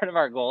of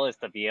our goal is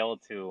to be able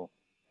to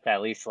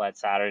at least let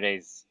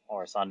Saturdays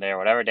or Sunday or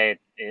whatever day it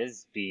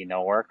is be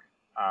no work.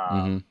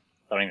 Don't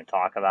even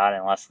talk about it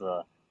unless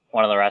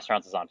one of the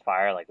restaurants is on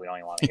fire. Like we don't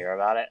even want to hear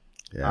about it.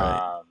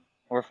 Yeah.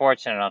 We're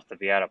fortunate enough to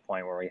be at a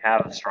point where we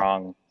have a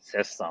strong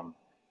system.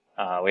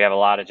 We have a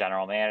lot of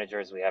general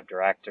managers. We have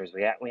directors.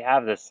 We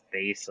have this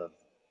base of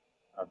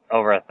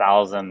over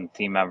 1,000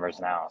 team members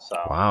now. So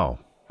wow,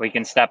 we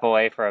can step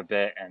away for a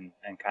bit and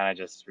kind of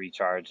just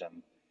recharge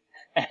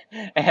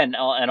and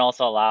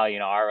also allow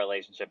our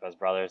relationship as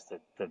brothers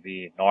to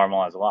be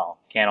normal as well.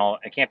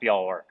 It can't be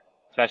all work,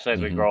 especially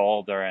as we grow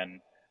older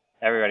and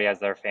everybody has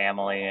their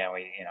family and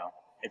we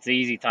it's an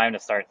easy time to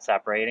start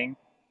separating.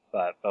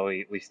 But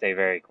we stay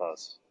very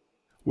close.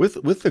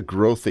 With the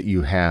growth that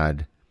you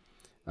had,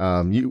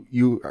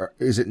 you are,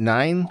 is it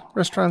 9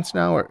 restaurants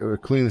now, or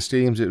including the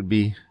stadiums? It would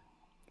be.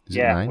 Is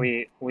it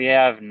 9? we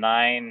have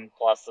 9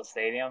 plus the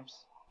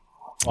stadiums.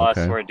 Plus,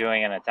 okay. We're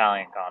doing an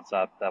Italian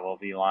concept that will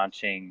be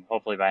launching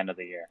hopefully by end of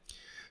the year.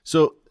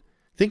 So,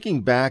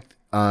 thinking back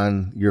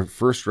on your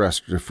first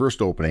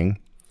opening,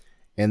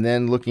 and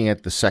then looking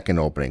at the second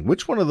opening,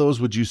 which one of those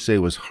would you say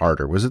was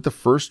harder? Was it the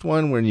first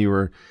one when you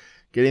were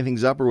getting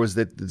things up, or was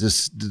that the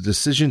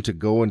decision to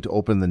go and to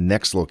open the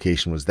next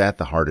location, was that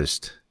the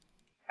hardest?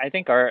 I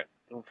think for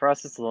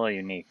us it's a little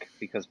unique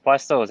because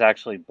Puesto was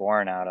actually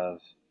born out of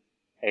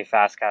a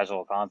fast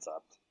casual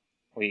concept.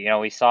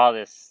 We saw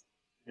this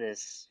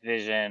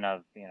vision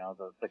of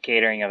the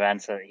catering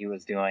events that he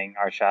was doing,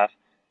 our chef,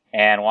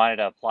 and wanted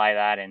to apply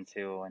that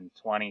into in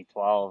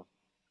 2012.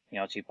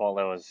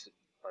 Chipotle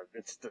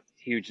it's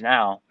huge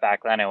now.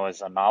 Back then it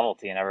was a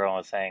novelty and everyone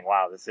was saying,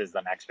 wow, this is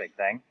the next big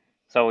thing.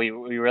 So we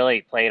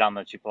really played on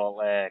the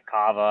Chipotle,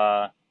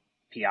 Cava,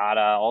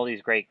 Piata, all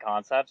these great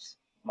concepts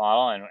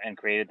model and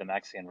created the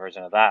Mexican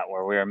version of that,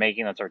 where we were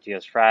making the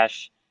tortillas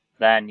fresh.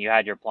 Then you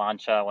had your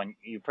plancha. When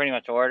you pretty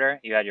much order,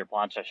 you had your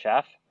plancha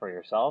chef for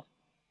yourself,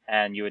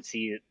 and you would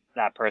see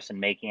that person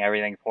making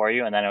everything for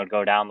you, and then it would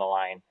go down the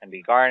line and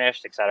be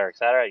garnished, et cetera, et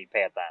cetera. You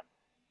pay it then.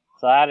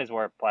 So that is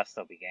where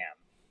Puesto began.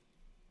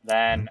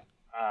 Then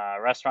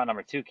restaurant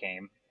number 2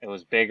 came. It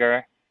was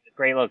bigger,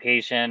 great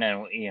location,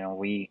 and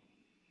we,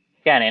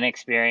 again,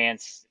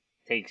 inexperienced,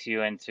 takes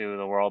you into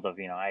the world of,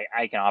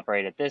 I can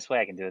operate it this way,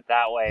 I can do it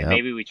that way. Yep.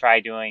 Maybe we try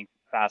doing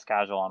fast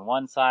casual on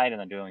one side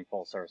and then doing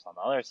full service on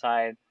the other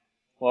side.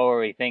 What were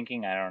we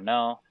thinking? I don't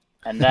know.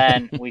 And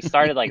then we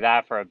started like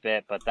that for a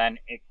bit, but then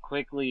it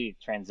quickly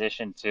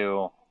transitioned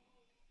to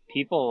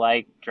people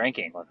like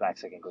drinking with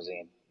Mexican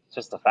cuisine. It's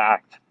just a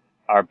fact.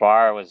 Our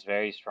bar was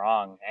very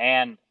strong.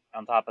 And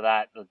on top of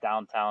that, the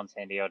downtown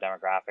San Diego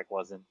demographic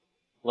wasn't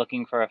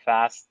looking for a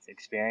fast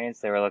experience.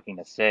 They were looking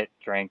to sit,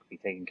 drink, be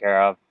taken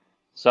care of.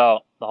 So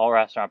the whole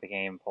restaurant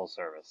became full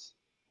service.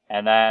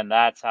 And then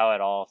that's how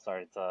it all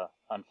started to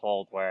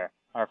unfold, where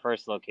our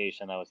first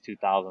location that was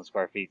 2,000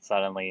 square feet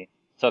suddenly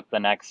took the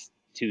next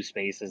 2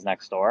 spaces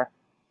next door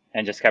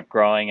and just kept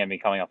growing and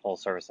becoming a full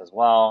service as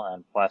well.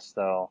 And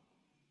Puesto,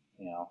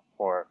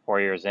 for 4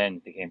 years in,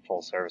 became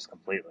full service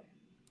completely.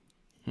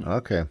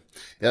 Okay.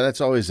 Yeah, that's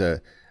always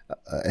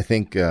I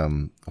think,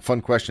 a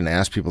fun question to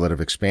ask people that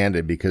have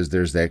expanded, because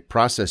there's that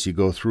process you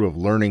go through of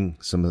learning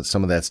some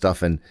of that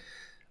stuff, and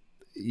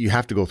you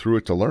have to go through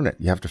it to learn it.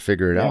 You have to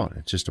figure it out.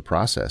 It's just a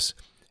process.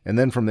 And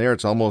then from there,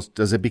 it's almost,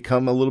 does it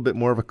become a little bit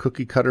more of a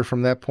cookie cutter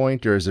from that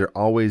point, or is there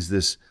always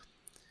this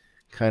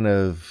kind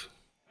of...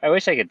 I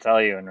wish I could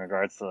tell you in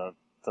regards to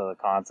the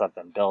concept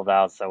and build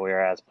outs that we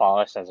are as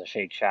polished as a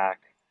Shake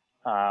Shack,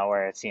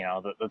 where it's,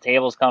 the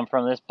tables come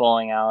from this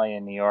bowling alley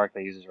in New York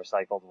that uses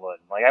recycled wood.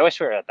 Like, I wish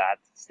we were at that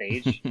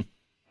stage,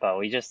 but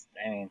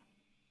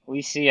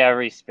we see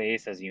every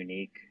space as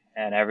unique,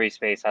 and every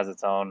space has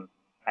its own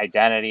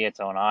identity, its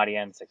own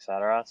audience,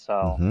 etc.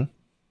 So,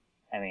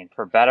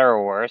 for better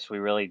or worse, we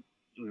really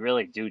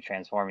do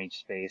transform each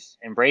space,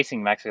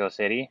 embracing Mexico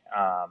City,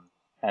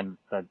 and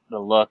the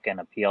look and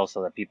appeal,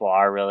 so that people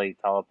are really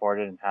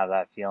teleported and have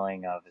that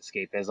feeling of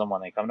escapism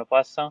when they come to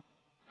Puesto.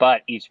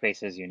 But each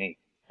space is unique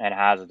and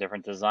has a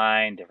different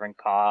design, different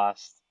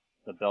cost.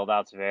 The build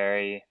outs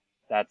vary.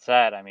 That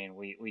said,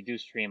 we do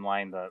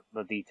streamline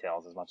the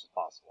details as much as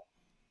possible.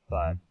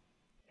 But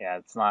yeah,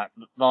 it's not,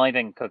 the only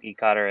thing cookie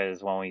cutter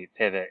is when we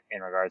pivot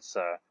in regards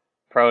to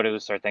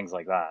produce or things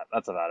like that.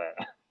 That's about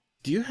it.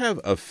 Do you have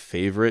a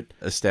favorite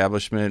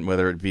establishment,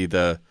 whether it be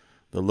the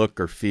look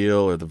or feel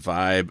or the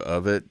vibe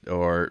of it,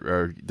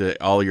 or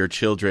all your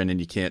children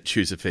and you can't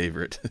choose a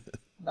favorite?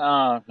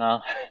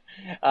 No.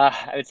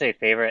 I would say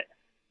favorite.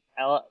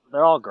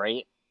 They're all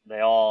great. They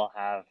all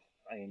have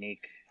a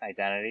unique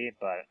identity,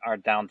 but our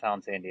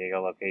downtown San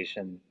Diego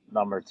location,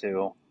 number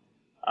 2,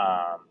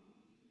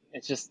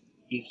 it's just,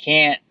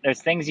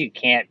 there's things you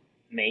can't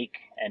make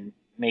and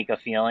make a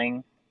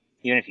feeling,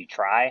 even if you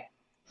try.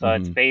 So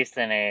it's based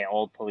in a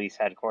old police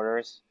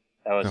headquarters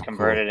that was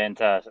converted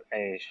into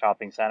a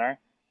shopping center,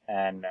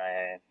 and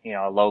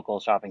a local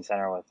shopping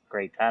center with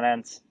great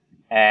tenants.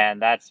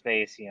 And that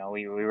space,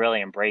 we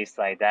really embraced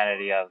the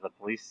identity of the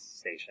police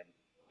station.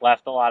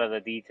 Left a lot of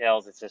the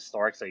details. It's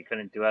historic, so you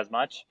couldn't do as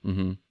much.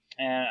 And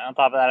on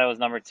top of that, it was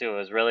number 2. It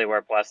was really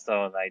where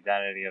Puesto, the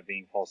identity of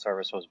being full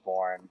service, was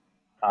born.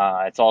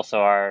 It's also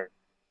our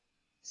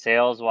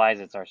sales-wise,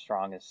 it's our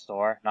strongest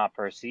store, not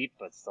per seat,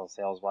 but still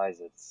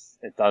sales-wise,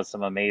 it does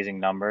some amazing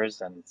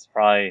numbers, and it's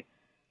probably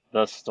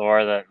the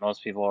store that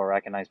most people will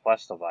recognize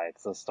Puesto by.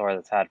 It's the store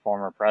that's had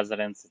former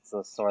presidents. It's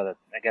the store that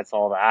gets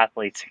all the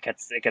athletes.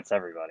 It gets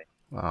everybody.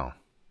 Wow,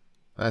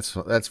 that's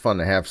fun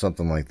to have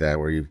something like that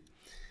where you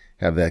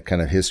have that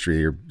kind of history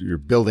you're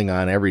building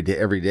on every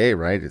day,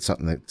 right? It's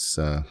something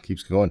that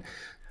keeps going.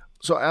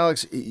 So,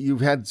 Alex, you've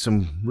had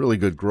some really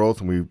good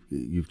growth, and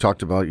you've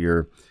talked about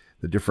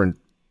the different,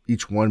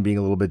 each one being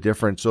a little bit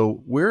different.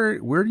 So where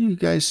do you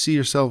guys see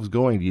yourselves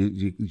going?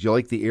 Do you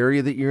like the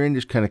area that you're in,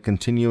 just kind of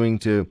continuing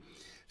to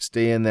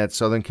stay in that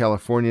Southern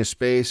California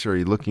space, or are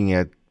you looking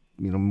at,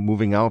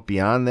 moving out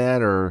beyond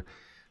that, or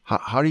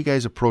how do you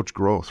guys approach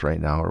growth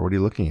right now, or what are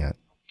you looking at?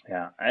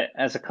 Yeah,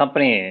 as a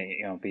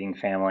company, being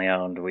family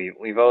owned,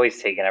 we've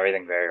always taken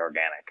everything very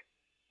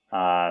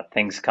organic.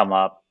 Things come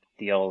up,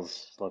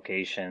 deals,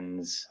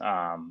 locations,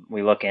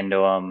 we look into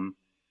them.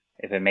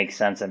 If it makes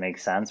sense, it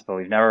makes sense, but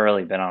we've never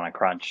really been on a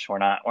crunch. We're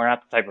not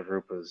the type of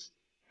group who's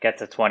get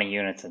to 20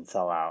 units and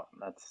sell out.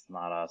 That's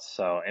not us.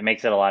 So it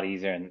makes it a lot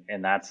easier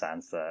in that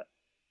sense that,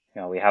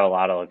 we have a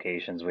lot of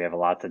locations. We have a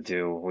lot to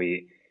do.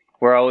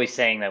 We're always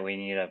saying that we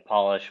need to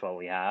polish what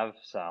we have.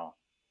 So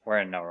we're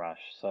in no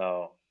rush.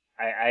 So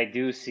I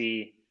do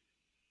see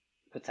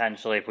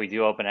potentially, if we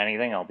do open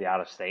anything, it'll be out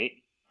of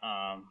state.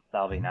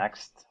 That'll be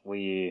next.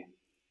 We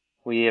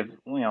have,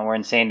 we're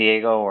in San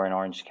Diego, we're in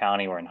Orange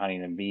County, we're in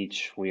Huntington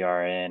Beach, we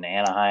are in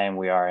Anaheim,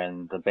 we are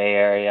in the Bay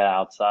Area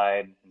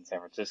outside in San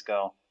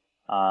Francisco.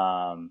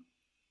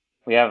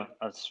 We have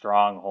a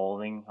strong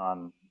holding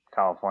on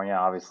California.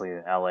 Obviously,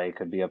 LA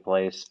could be a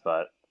place,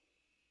 but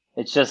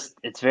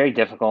it's very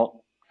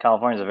difficult.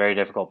 California is a very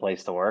difficult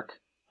place to work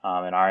in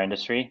our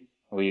industry.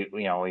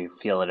 We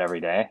feel it every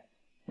day,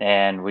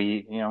 and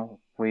we've.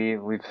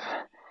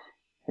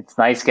 It's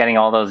nice getting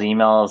all those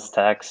emails,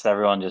 texts,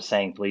 everyone just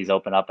saying, please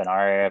open up in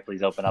our area,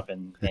 please open up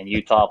in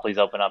Utah, please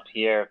open up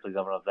here, please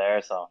open up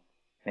there. So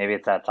maybe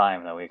it's that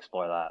time that we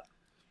explore that.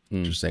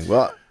 Interesting.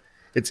 Well,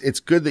 it's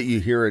good that you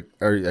hear it,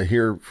 or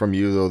hear from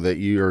you, though, that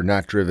you are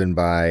not driven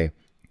by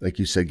like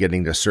you said,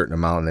 getting to a certain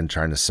amount and then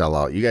trying to sell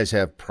out. You guys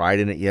have pride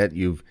in it yet?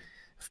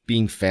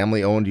 Being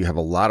family owned, you have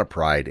a lot of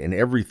pride in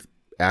every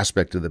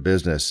aspect of the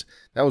business.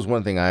 That was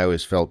one thing I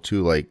always felt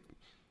too, like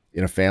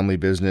in a family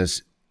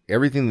business,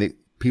 everything that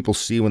people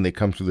see when they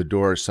come through the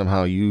door,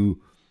 somehow you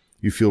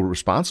feel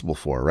responsible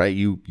for, right?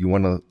 You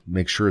want to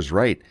make sure is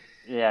right.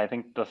 Yeah, I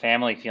think the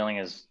family feeling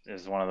is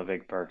one of the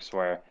big perks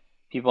where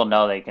people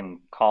know they can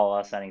call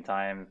us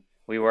anytime.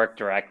 We work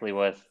directly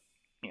with,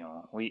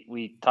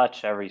 we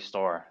touch every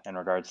store in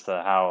regards to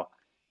how,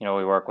 we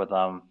work with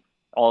them,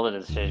 all the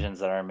decisions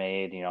that are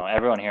made,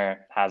 everyone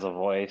here has a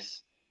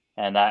voice,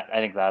 and that I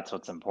think that's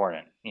what's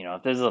important.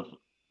 This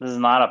is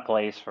not a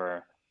place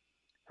for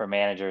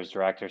managers,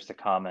 directors to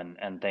come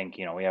and think,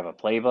 we have a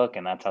playbook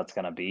and that's how it's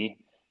going to be.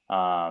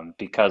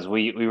 Because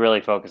we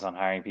really focus on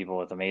hiring people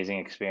with amazing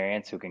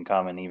experience who can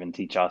come and even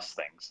teach us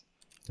things.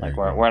 There Like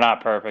you go. we're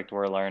not perfect,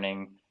 we're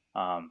learning.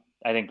 I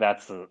think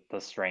that's the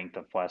strength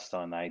of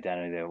Weston, the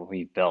identity that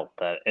we built.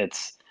 That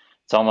it's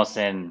almost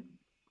in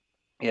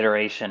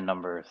iteration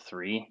number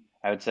 3,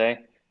 I would say,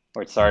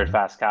 where it started Mhm.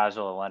 fast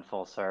casual, it went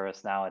full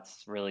service. Now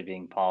it's really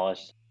being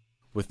polished.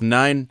 With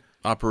 9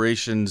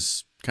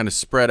 operations kind of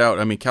spread out,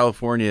 I mean,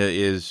 California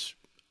is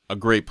a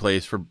great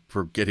place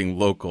for getting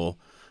local,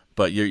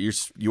 but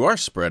you are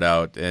spread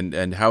out.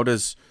 And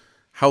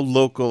how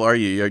local are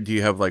you? Do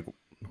you have like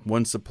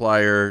one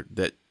supplier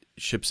that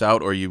ships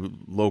out, or are you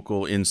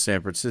local in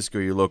San Francisco?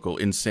 Are you local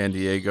in San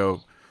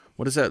Diego?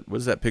 What does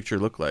that picture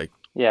look like?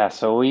 Yeah,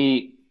 so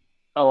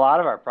a lot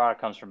of our product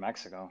comes from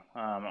Mexico.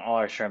 All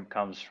our shrimp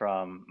comes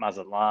from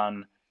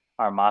Mazatlan.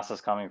 Our masa's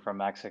coming from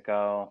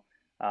Mexico.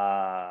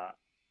 Uh,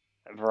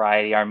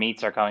 Variety, our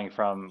meats are coming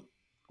from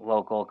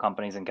local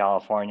companies in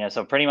California.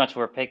 So pretty much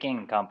we're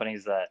picking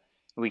companies that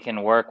we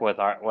can work with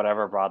our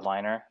whatever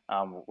broadliner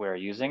we're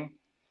using,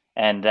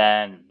 and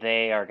then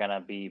they are going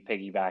to be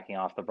piggybacking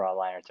off the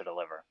broadliner to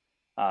deliver.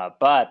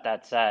 But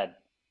that said,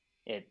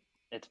 it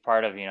it's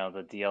part of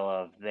the deal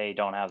of they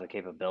don't have the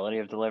capability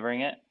of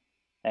delivering it,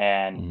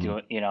 and Hmm.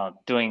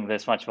 doing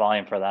this much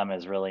volume for them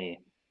is really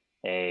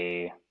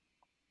a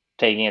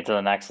taking it to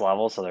the next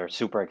level. So they're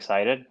super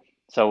excited.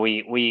 So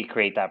we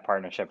create that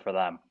partnership for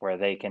them where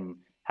they can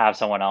have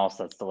someone else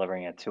that's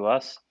delivering it to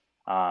us,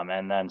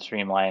 and then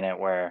streamline it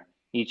where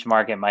each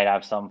market might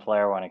have some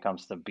flair when it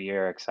comes to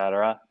beer,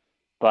 etc.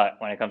 But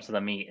when it comes to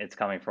the meat, it's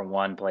coming from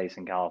one place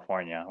in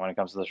California. When it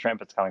comes to the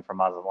shrimp, it's coming from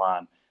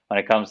Mazatlan. When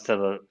it comes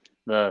to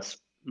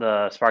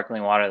the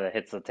sparkling water that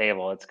hits the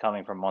table, it's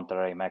coming from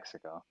Monterrey,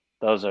 Mexico.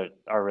 Those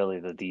are really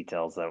the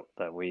details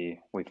that we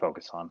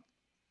focus on.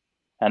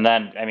 And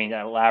then, I mean,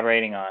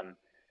 elaborating on,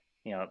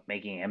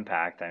 making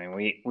impact. I mean,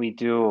 we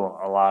do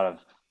a lot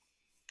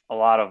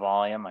of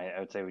volume. I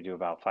would say we do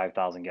about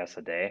 5,000 guests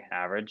a day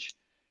average.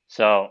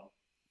 So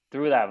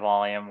through that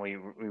volume, we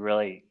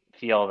really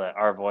feel that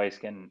our voice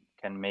can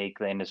make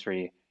the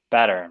industry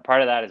better. And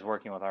part of that is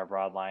working with our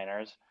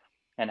broadliners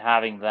and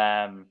having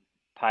them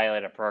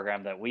pilot a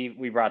program that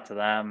we brought to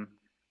them.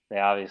 They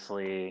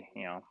obviously,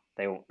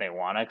 they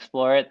want to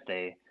explore it.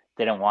 They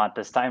didn't want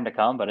this time to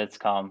come, but it's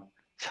come.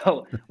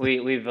 So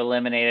we've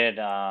eliminated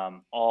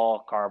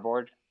all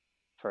cardboard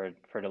for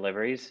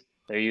deliveries.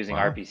 They're using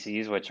Wow.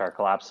 RPCs, which are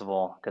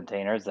collapsible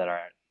containers that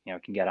are,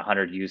 can get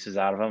 100 uses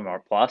out of them or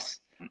plus.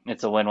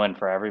 It's a win-win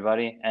for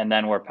everybody. And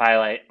then we're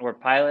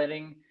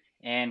piloting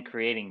and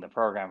creating the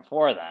program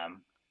for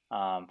them,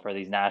 for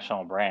these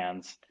national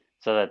brands,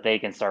 so that they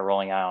can start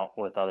rolling out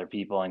with other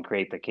people and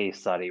create the case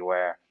study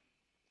where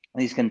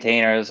these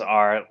containers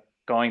are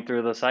going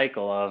through the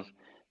cycle of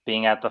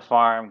being at the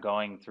farm,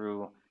 going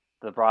through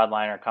the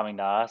broadliner coming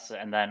to us,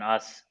 and then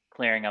us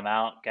clearing them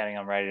out, getting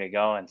them ready to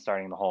go, and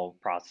starting the whole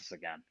process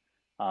again.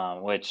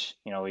 Which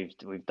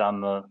we've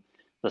done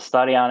the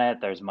study on it.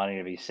 There's money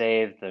to be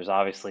saved. There's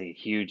obviously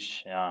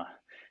huge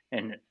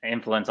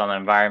influence on the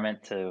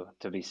environment to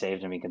be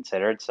saved and be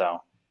considered. So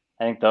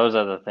I think those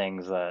are the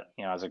things that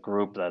as a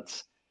group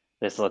that's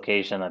this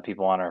location that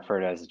people want to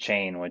refer to as a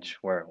chain, which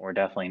we're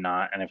definitely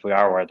not. And if we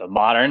are, we're the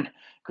modern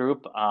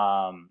group.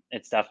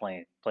 It's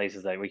definitely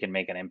places that we can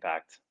make an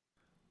impact.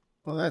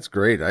 Well, that's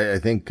great. I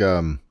think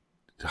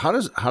how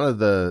do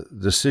the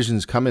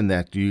decisions come in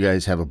that? Do you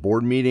guys have a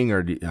board meeting,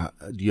 or do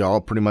you all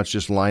pretty much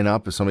just line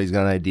up if somebody's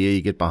got an idea,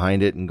 you get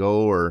behind it and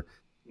go? Or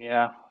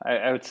Yeah,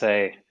 I would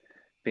say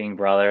being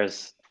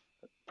brothers,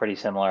 pretty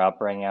similar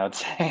upbringing, I would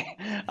say.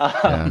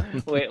 yeah,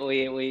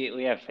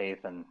 We have faith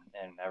in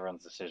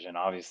everyone's decision.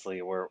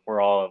 Obviously, we're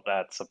all of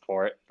that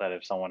support that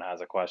if someone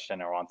has a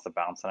question or wants to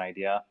bounce an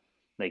idea,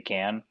 they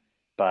can.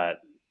 But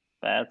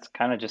that's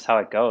kind of just how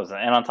it goes.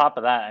 And on top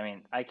of that, I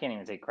mean, I can't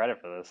even take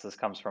credit for this. This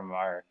comes from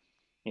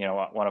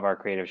one of our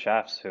creative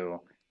chefs who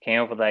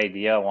came up with the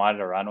idea, wanted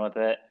to run with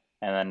it,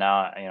 and then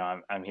now,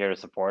 I'm here to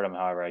support him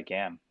however I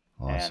can.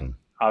 And awesome.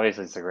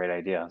 obviously, it's a great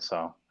idea,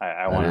 so I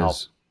That want to help.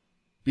 is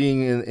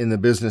being in the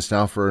business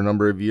now for a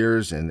number of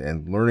years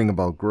and learning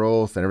about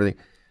growth and everything.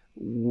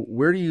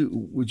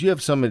 Would you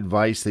have some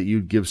advice that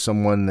you'd give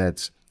someone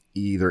that's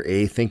either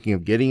A, thinking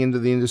of getting into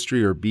the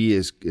industry, or B,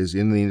 is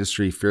in the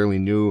industry fairly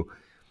new?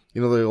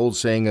 the old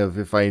saying of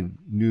if I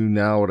knew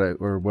now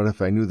or what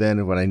if I knew then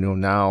and what I know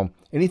now,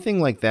 anything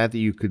like that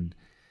you could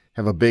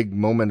have a big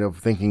moment of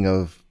thinking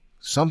of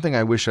something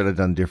I wish I'd have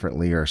done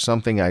differently or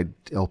something I'd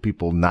tell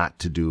people not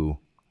to do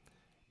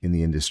in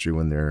the industry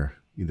when they're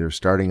either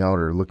starting out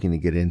or looking to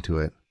get into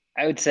it.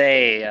 I would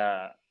say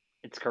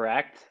it's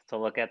correct to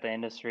look at the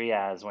industry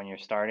as when you're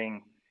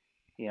starting,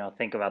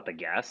 think about the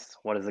guest.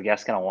 What is the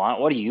guest going to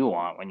want? What do you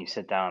want when you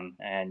sit down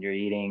and you're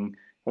eating?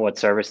 What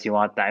service do you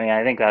want? I mean,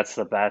 I think that's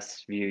the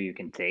best view you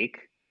can take.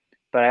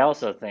 But I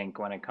also think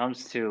when it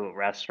comes to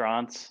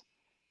restaurants,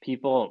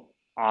 people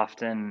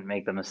often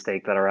make the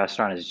mistake that a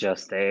restaurant is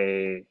just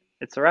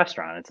it's a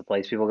restaurant. It's a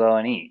place people go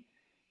and eat.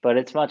 But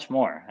it's much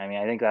more. I mean,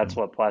 I think that's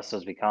what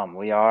Puesto's become.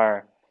 We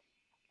are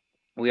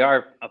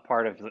a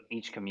part of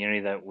each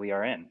community that we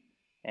are in.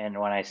 And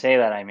when I say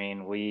that, I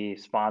mean we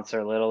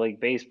sponsor Little League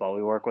Baseball.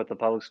 We work with the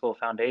Public School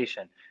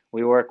Foundation.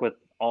 We work with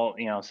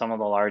some of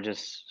the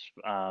largest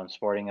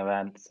sporting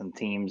events and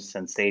teams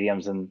and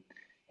stadiums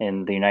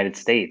in the United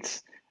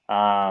States.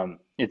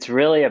 It's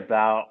really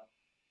about,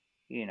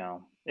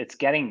 it's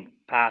getting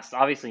past.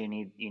 Obviously,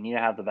 you need to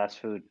have the best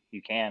food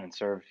you can and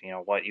serve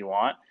what you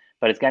want.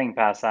 But it's getting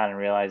past that and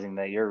realizing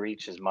that your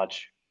reach is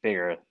much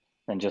bigger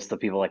than just the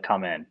people that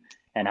come in,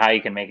 and how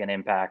you can make an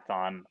impact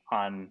on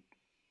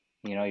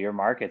your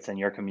markets and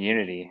your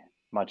community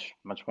much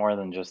more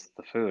than just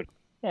the food.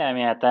 Yeah, I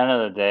mean at the end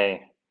of the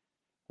day,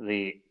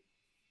 the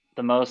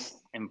the most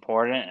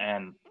important,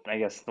 and I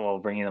guess will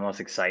bring you the most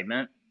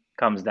excitement,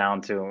 comes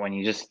down to when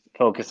you just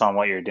focus on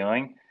what you're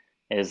doing,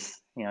 is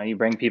you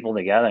bring people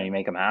together and you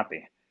make them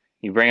happy.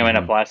 You bring them in a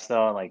Mm-hmm.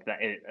 Puesto like that.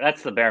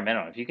 That's the bare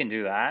minimum. If you can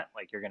do that,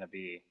 like you're gonna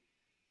be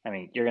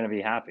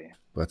happy.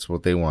 That's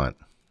what they want.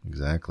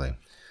 Exactly.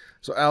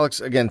 So, Alex,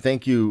 again,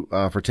 thank you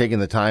for taking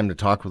the time to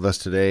talk with us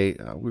today.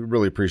 We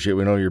really appreciate it.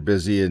 We know you're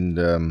busy,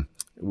 and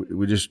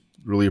we just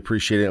really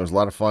appreciate it. It was a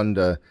lot of fun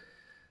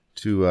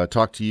to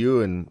talk to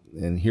you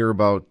and hear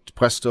about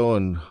Puesto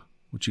and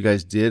what you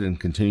guys did and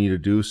continue to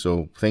do.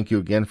 So thank you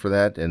again for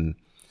that, and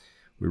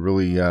we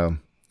really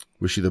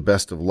wish you the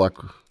best of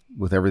luck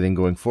with everything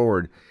going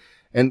forward.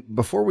 And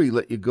before we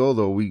let you go,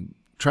 though, we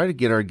try to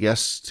get our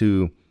guests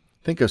to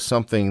think of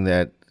something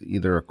that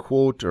either a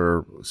quote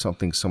or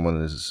something someone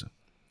has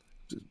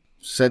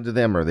said to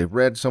them or they've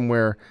read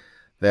somewhere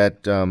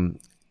that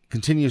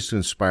continues to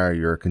inspire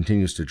you or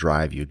continues to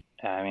drive you.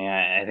 I mean,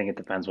 I think it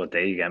depends what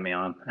day you get me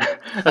on.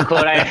 A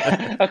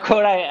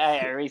quote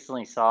I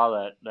recently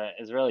saw that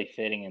is really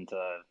fitting into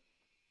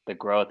the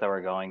growth that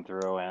we're going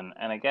through, and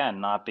again,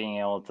 not being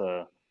able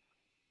to,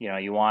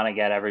 you want to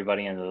get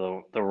everybody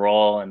into the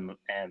role and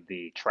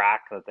the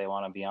track that they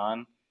want to be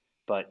on,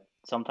 but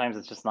sometimes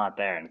it's just not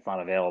there and it's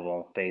not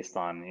available based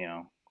on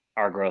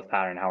our growth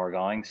pattern, how we're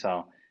going.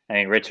 So I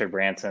mean, Richard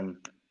Branson,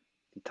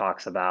 he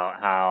talks about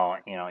how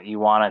you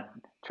want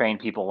to train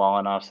people well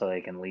enough so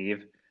they can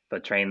leave,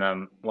 but train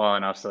them well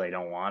enough so they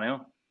don't want to.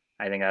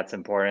 I think that's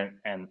important,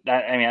 and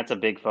that's a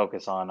big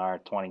focus on our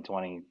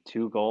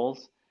 2022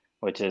 goals,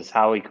 which is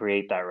how we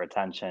create that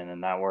retention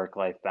and that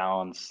work-life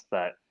balance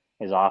that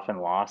is often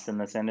lost in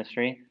this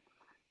industry.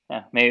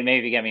 Yeah, maybe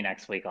if you get me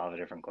next week, I'll have a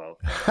different quote.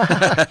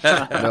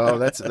 No,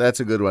 that's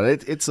a good one.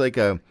 It's like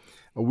a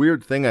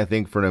weird thing, I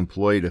think, for an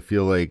employee to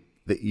feel like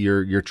that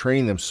you're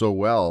training them so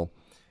well,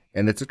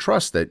 and it's a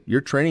trust that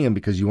you're training them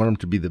because you want them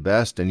to be the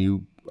best, and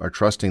you are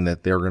trusting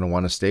that they're going to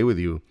want to stay with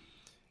you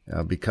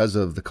because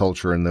of the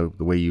culture and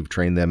the way you've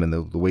trained them and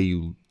the way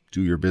you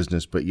do your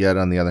business. But yet,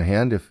 on the other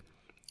hand, if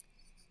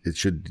it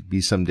should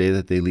be someday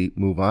that they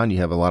move on, you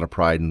have a lot of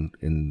pride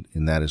in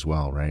that as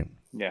well, right?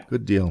 Yeah.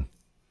 Good deal.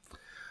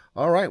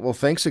 All right. Well,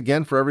 thanks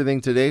again for everything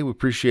today. We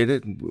appreciate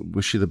it.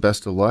 Wish you the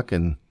best of luck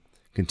and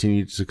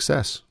continued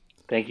success.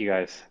 Thank you,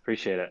 guys.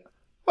 Appreciate it.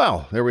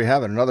 Well, there we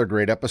have it. Another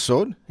great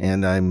episode.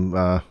 And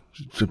I'm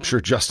sure,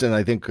 Justin,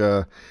 I think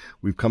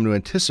we've come to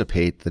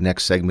anticipate the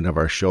next segment of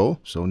our show.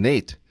 So,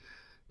 Nate,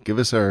 give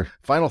us our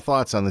final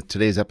thoughts on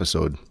today's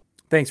episode.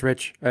 Thanks,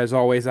 Rich. As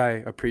always, I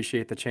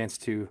appreciate the chance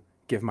to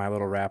give my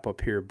little wrap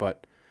up here.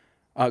 But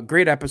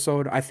great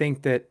episode. I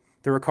think that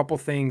there were a couple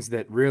things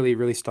that really,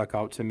 really stuck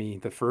out to me.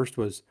 The first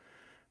was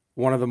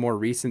one of the more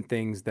recent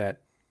things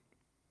that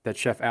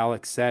Chef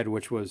Alex said,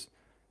 which was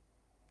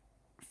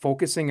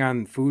focusing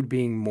on food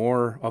being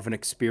more of an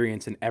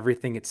experience and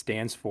everything it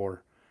stands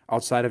for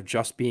outside of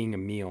just being a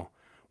meal,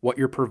 what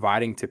you're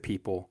providing to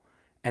people,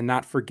 and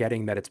not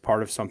forgetting that it's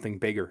part of something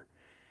bigger.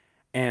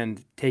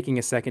 And taking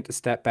a second to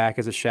step back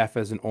as a chef,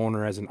 as an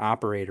owner, as an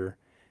operator,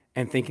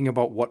 and thinking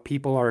about what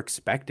people are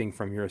expecting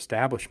from your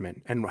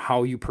establishment and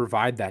how you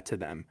provide that to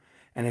them.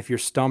 And if you're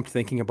stumped,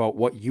 thinking about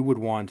what you would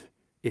want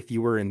if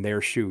you were in their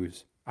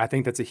shoes. I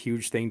think that's a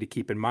huge thing to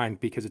keep in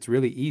mind, because it's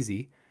really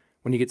easy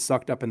when you get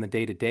sucked up in the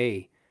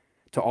day-to-day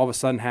to all of a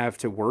sudden have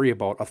to worry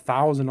about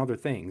 1,000 other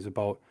things,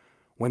 about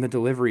when the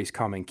delivery's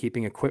coming,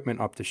 keeping equipment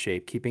up to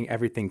shape, keeping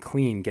everything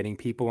clean, getting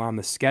people on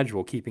the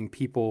schedule, keeping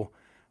people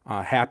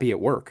happy at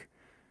work.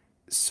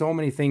 So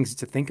many things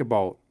to think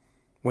about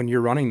when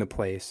you're running the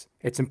place.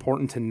 It's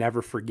important to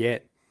never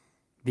forget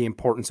the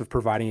importance of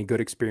providing a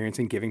good experience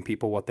and giving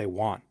people what they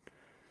want.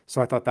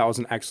 So I thought that was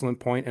an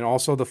excellent point. And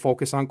also the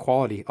focus on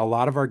quality. A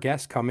lot of our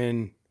guests come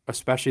in,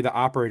 especially the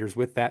operators,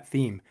 with that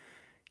theme.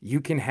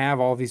 You can have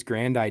all these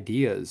grand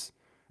ideas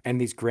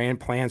and these grand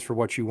plans for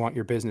what you want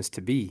your business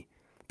to be.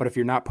 But if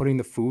you're not putting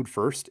the food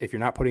first, if you're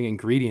not putting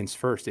ingredients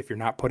first, if you're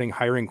not putting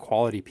hiring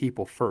quality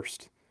people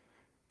first,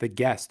 the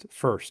guest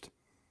first,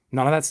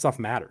 none of that stuff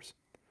matters.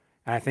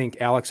 And I think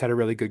Alex had a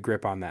really good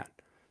grip on that.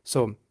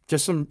 So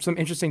just some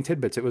interesting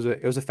tidbits. It was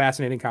a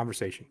fascinating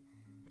conversation.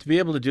 To be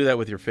able to do that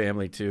with your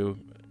family too,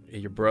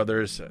 your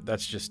brothers,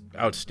 that's just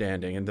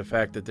outstanding. And the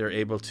fact that they're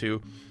able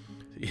to,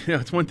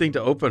 it's one thing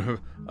to open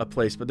a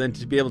place, but then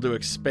to be able to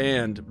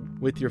expand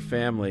with your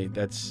family,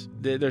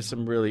 there's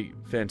some really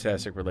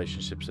fantastic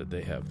relationships that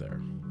they have there.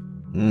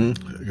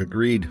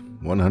 Agreed,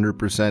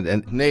 100%.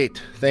 And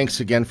Nate,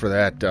 thanks again for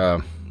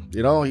that.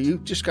 You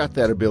just got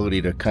that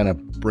ability to kind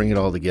of bring it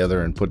all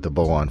together and put the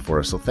bow on for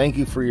us. So thank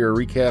you for your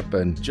recap.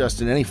 And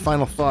Justin, any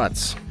final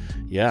thoughts?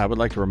 Yeah, I would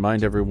like to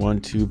remind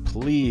everyone to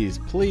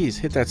please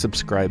hit that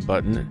subscribe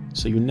button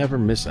so you never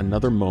miss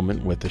another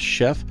moment with a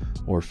chef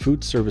or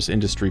food service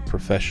industry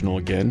professional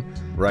again.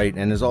 Right.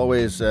 And as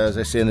always, as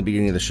I say in the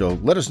beginning of the show,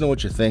 let us know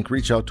what you think.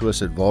 Reach out to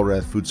us at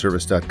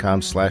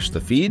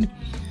volrathfoodservice.com/thefeed.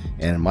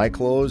 And in my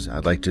close,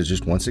 I'd like to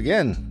just once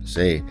again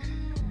say,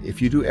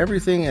 if you do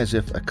everything as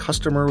if a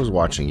customer was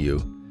watching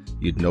you,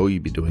 you'd know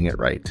you'd be doing it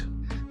right.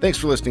 Thanks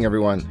for listening,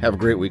 everyone. Have a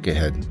great week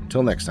ahead.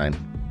 Until next time,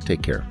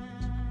 take care.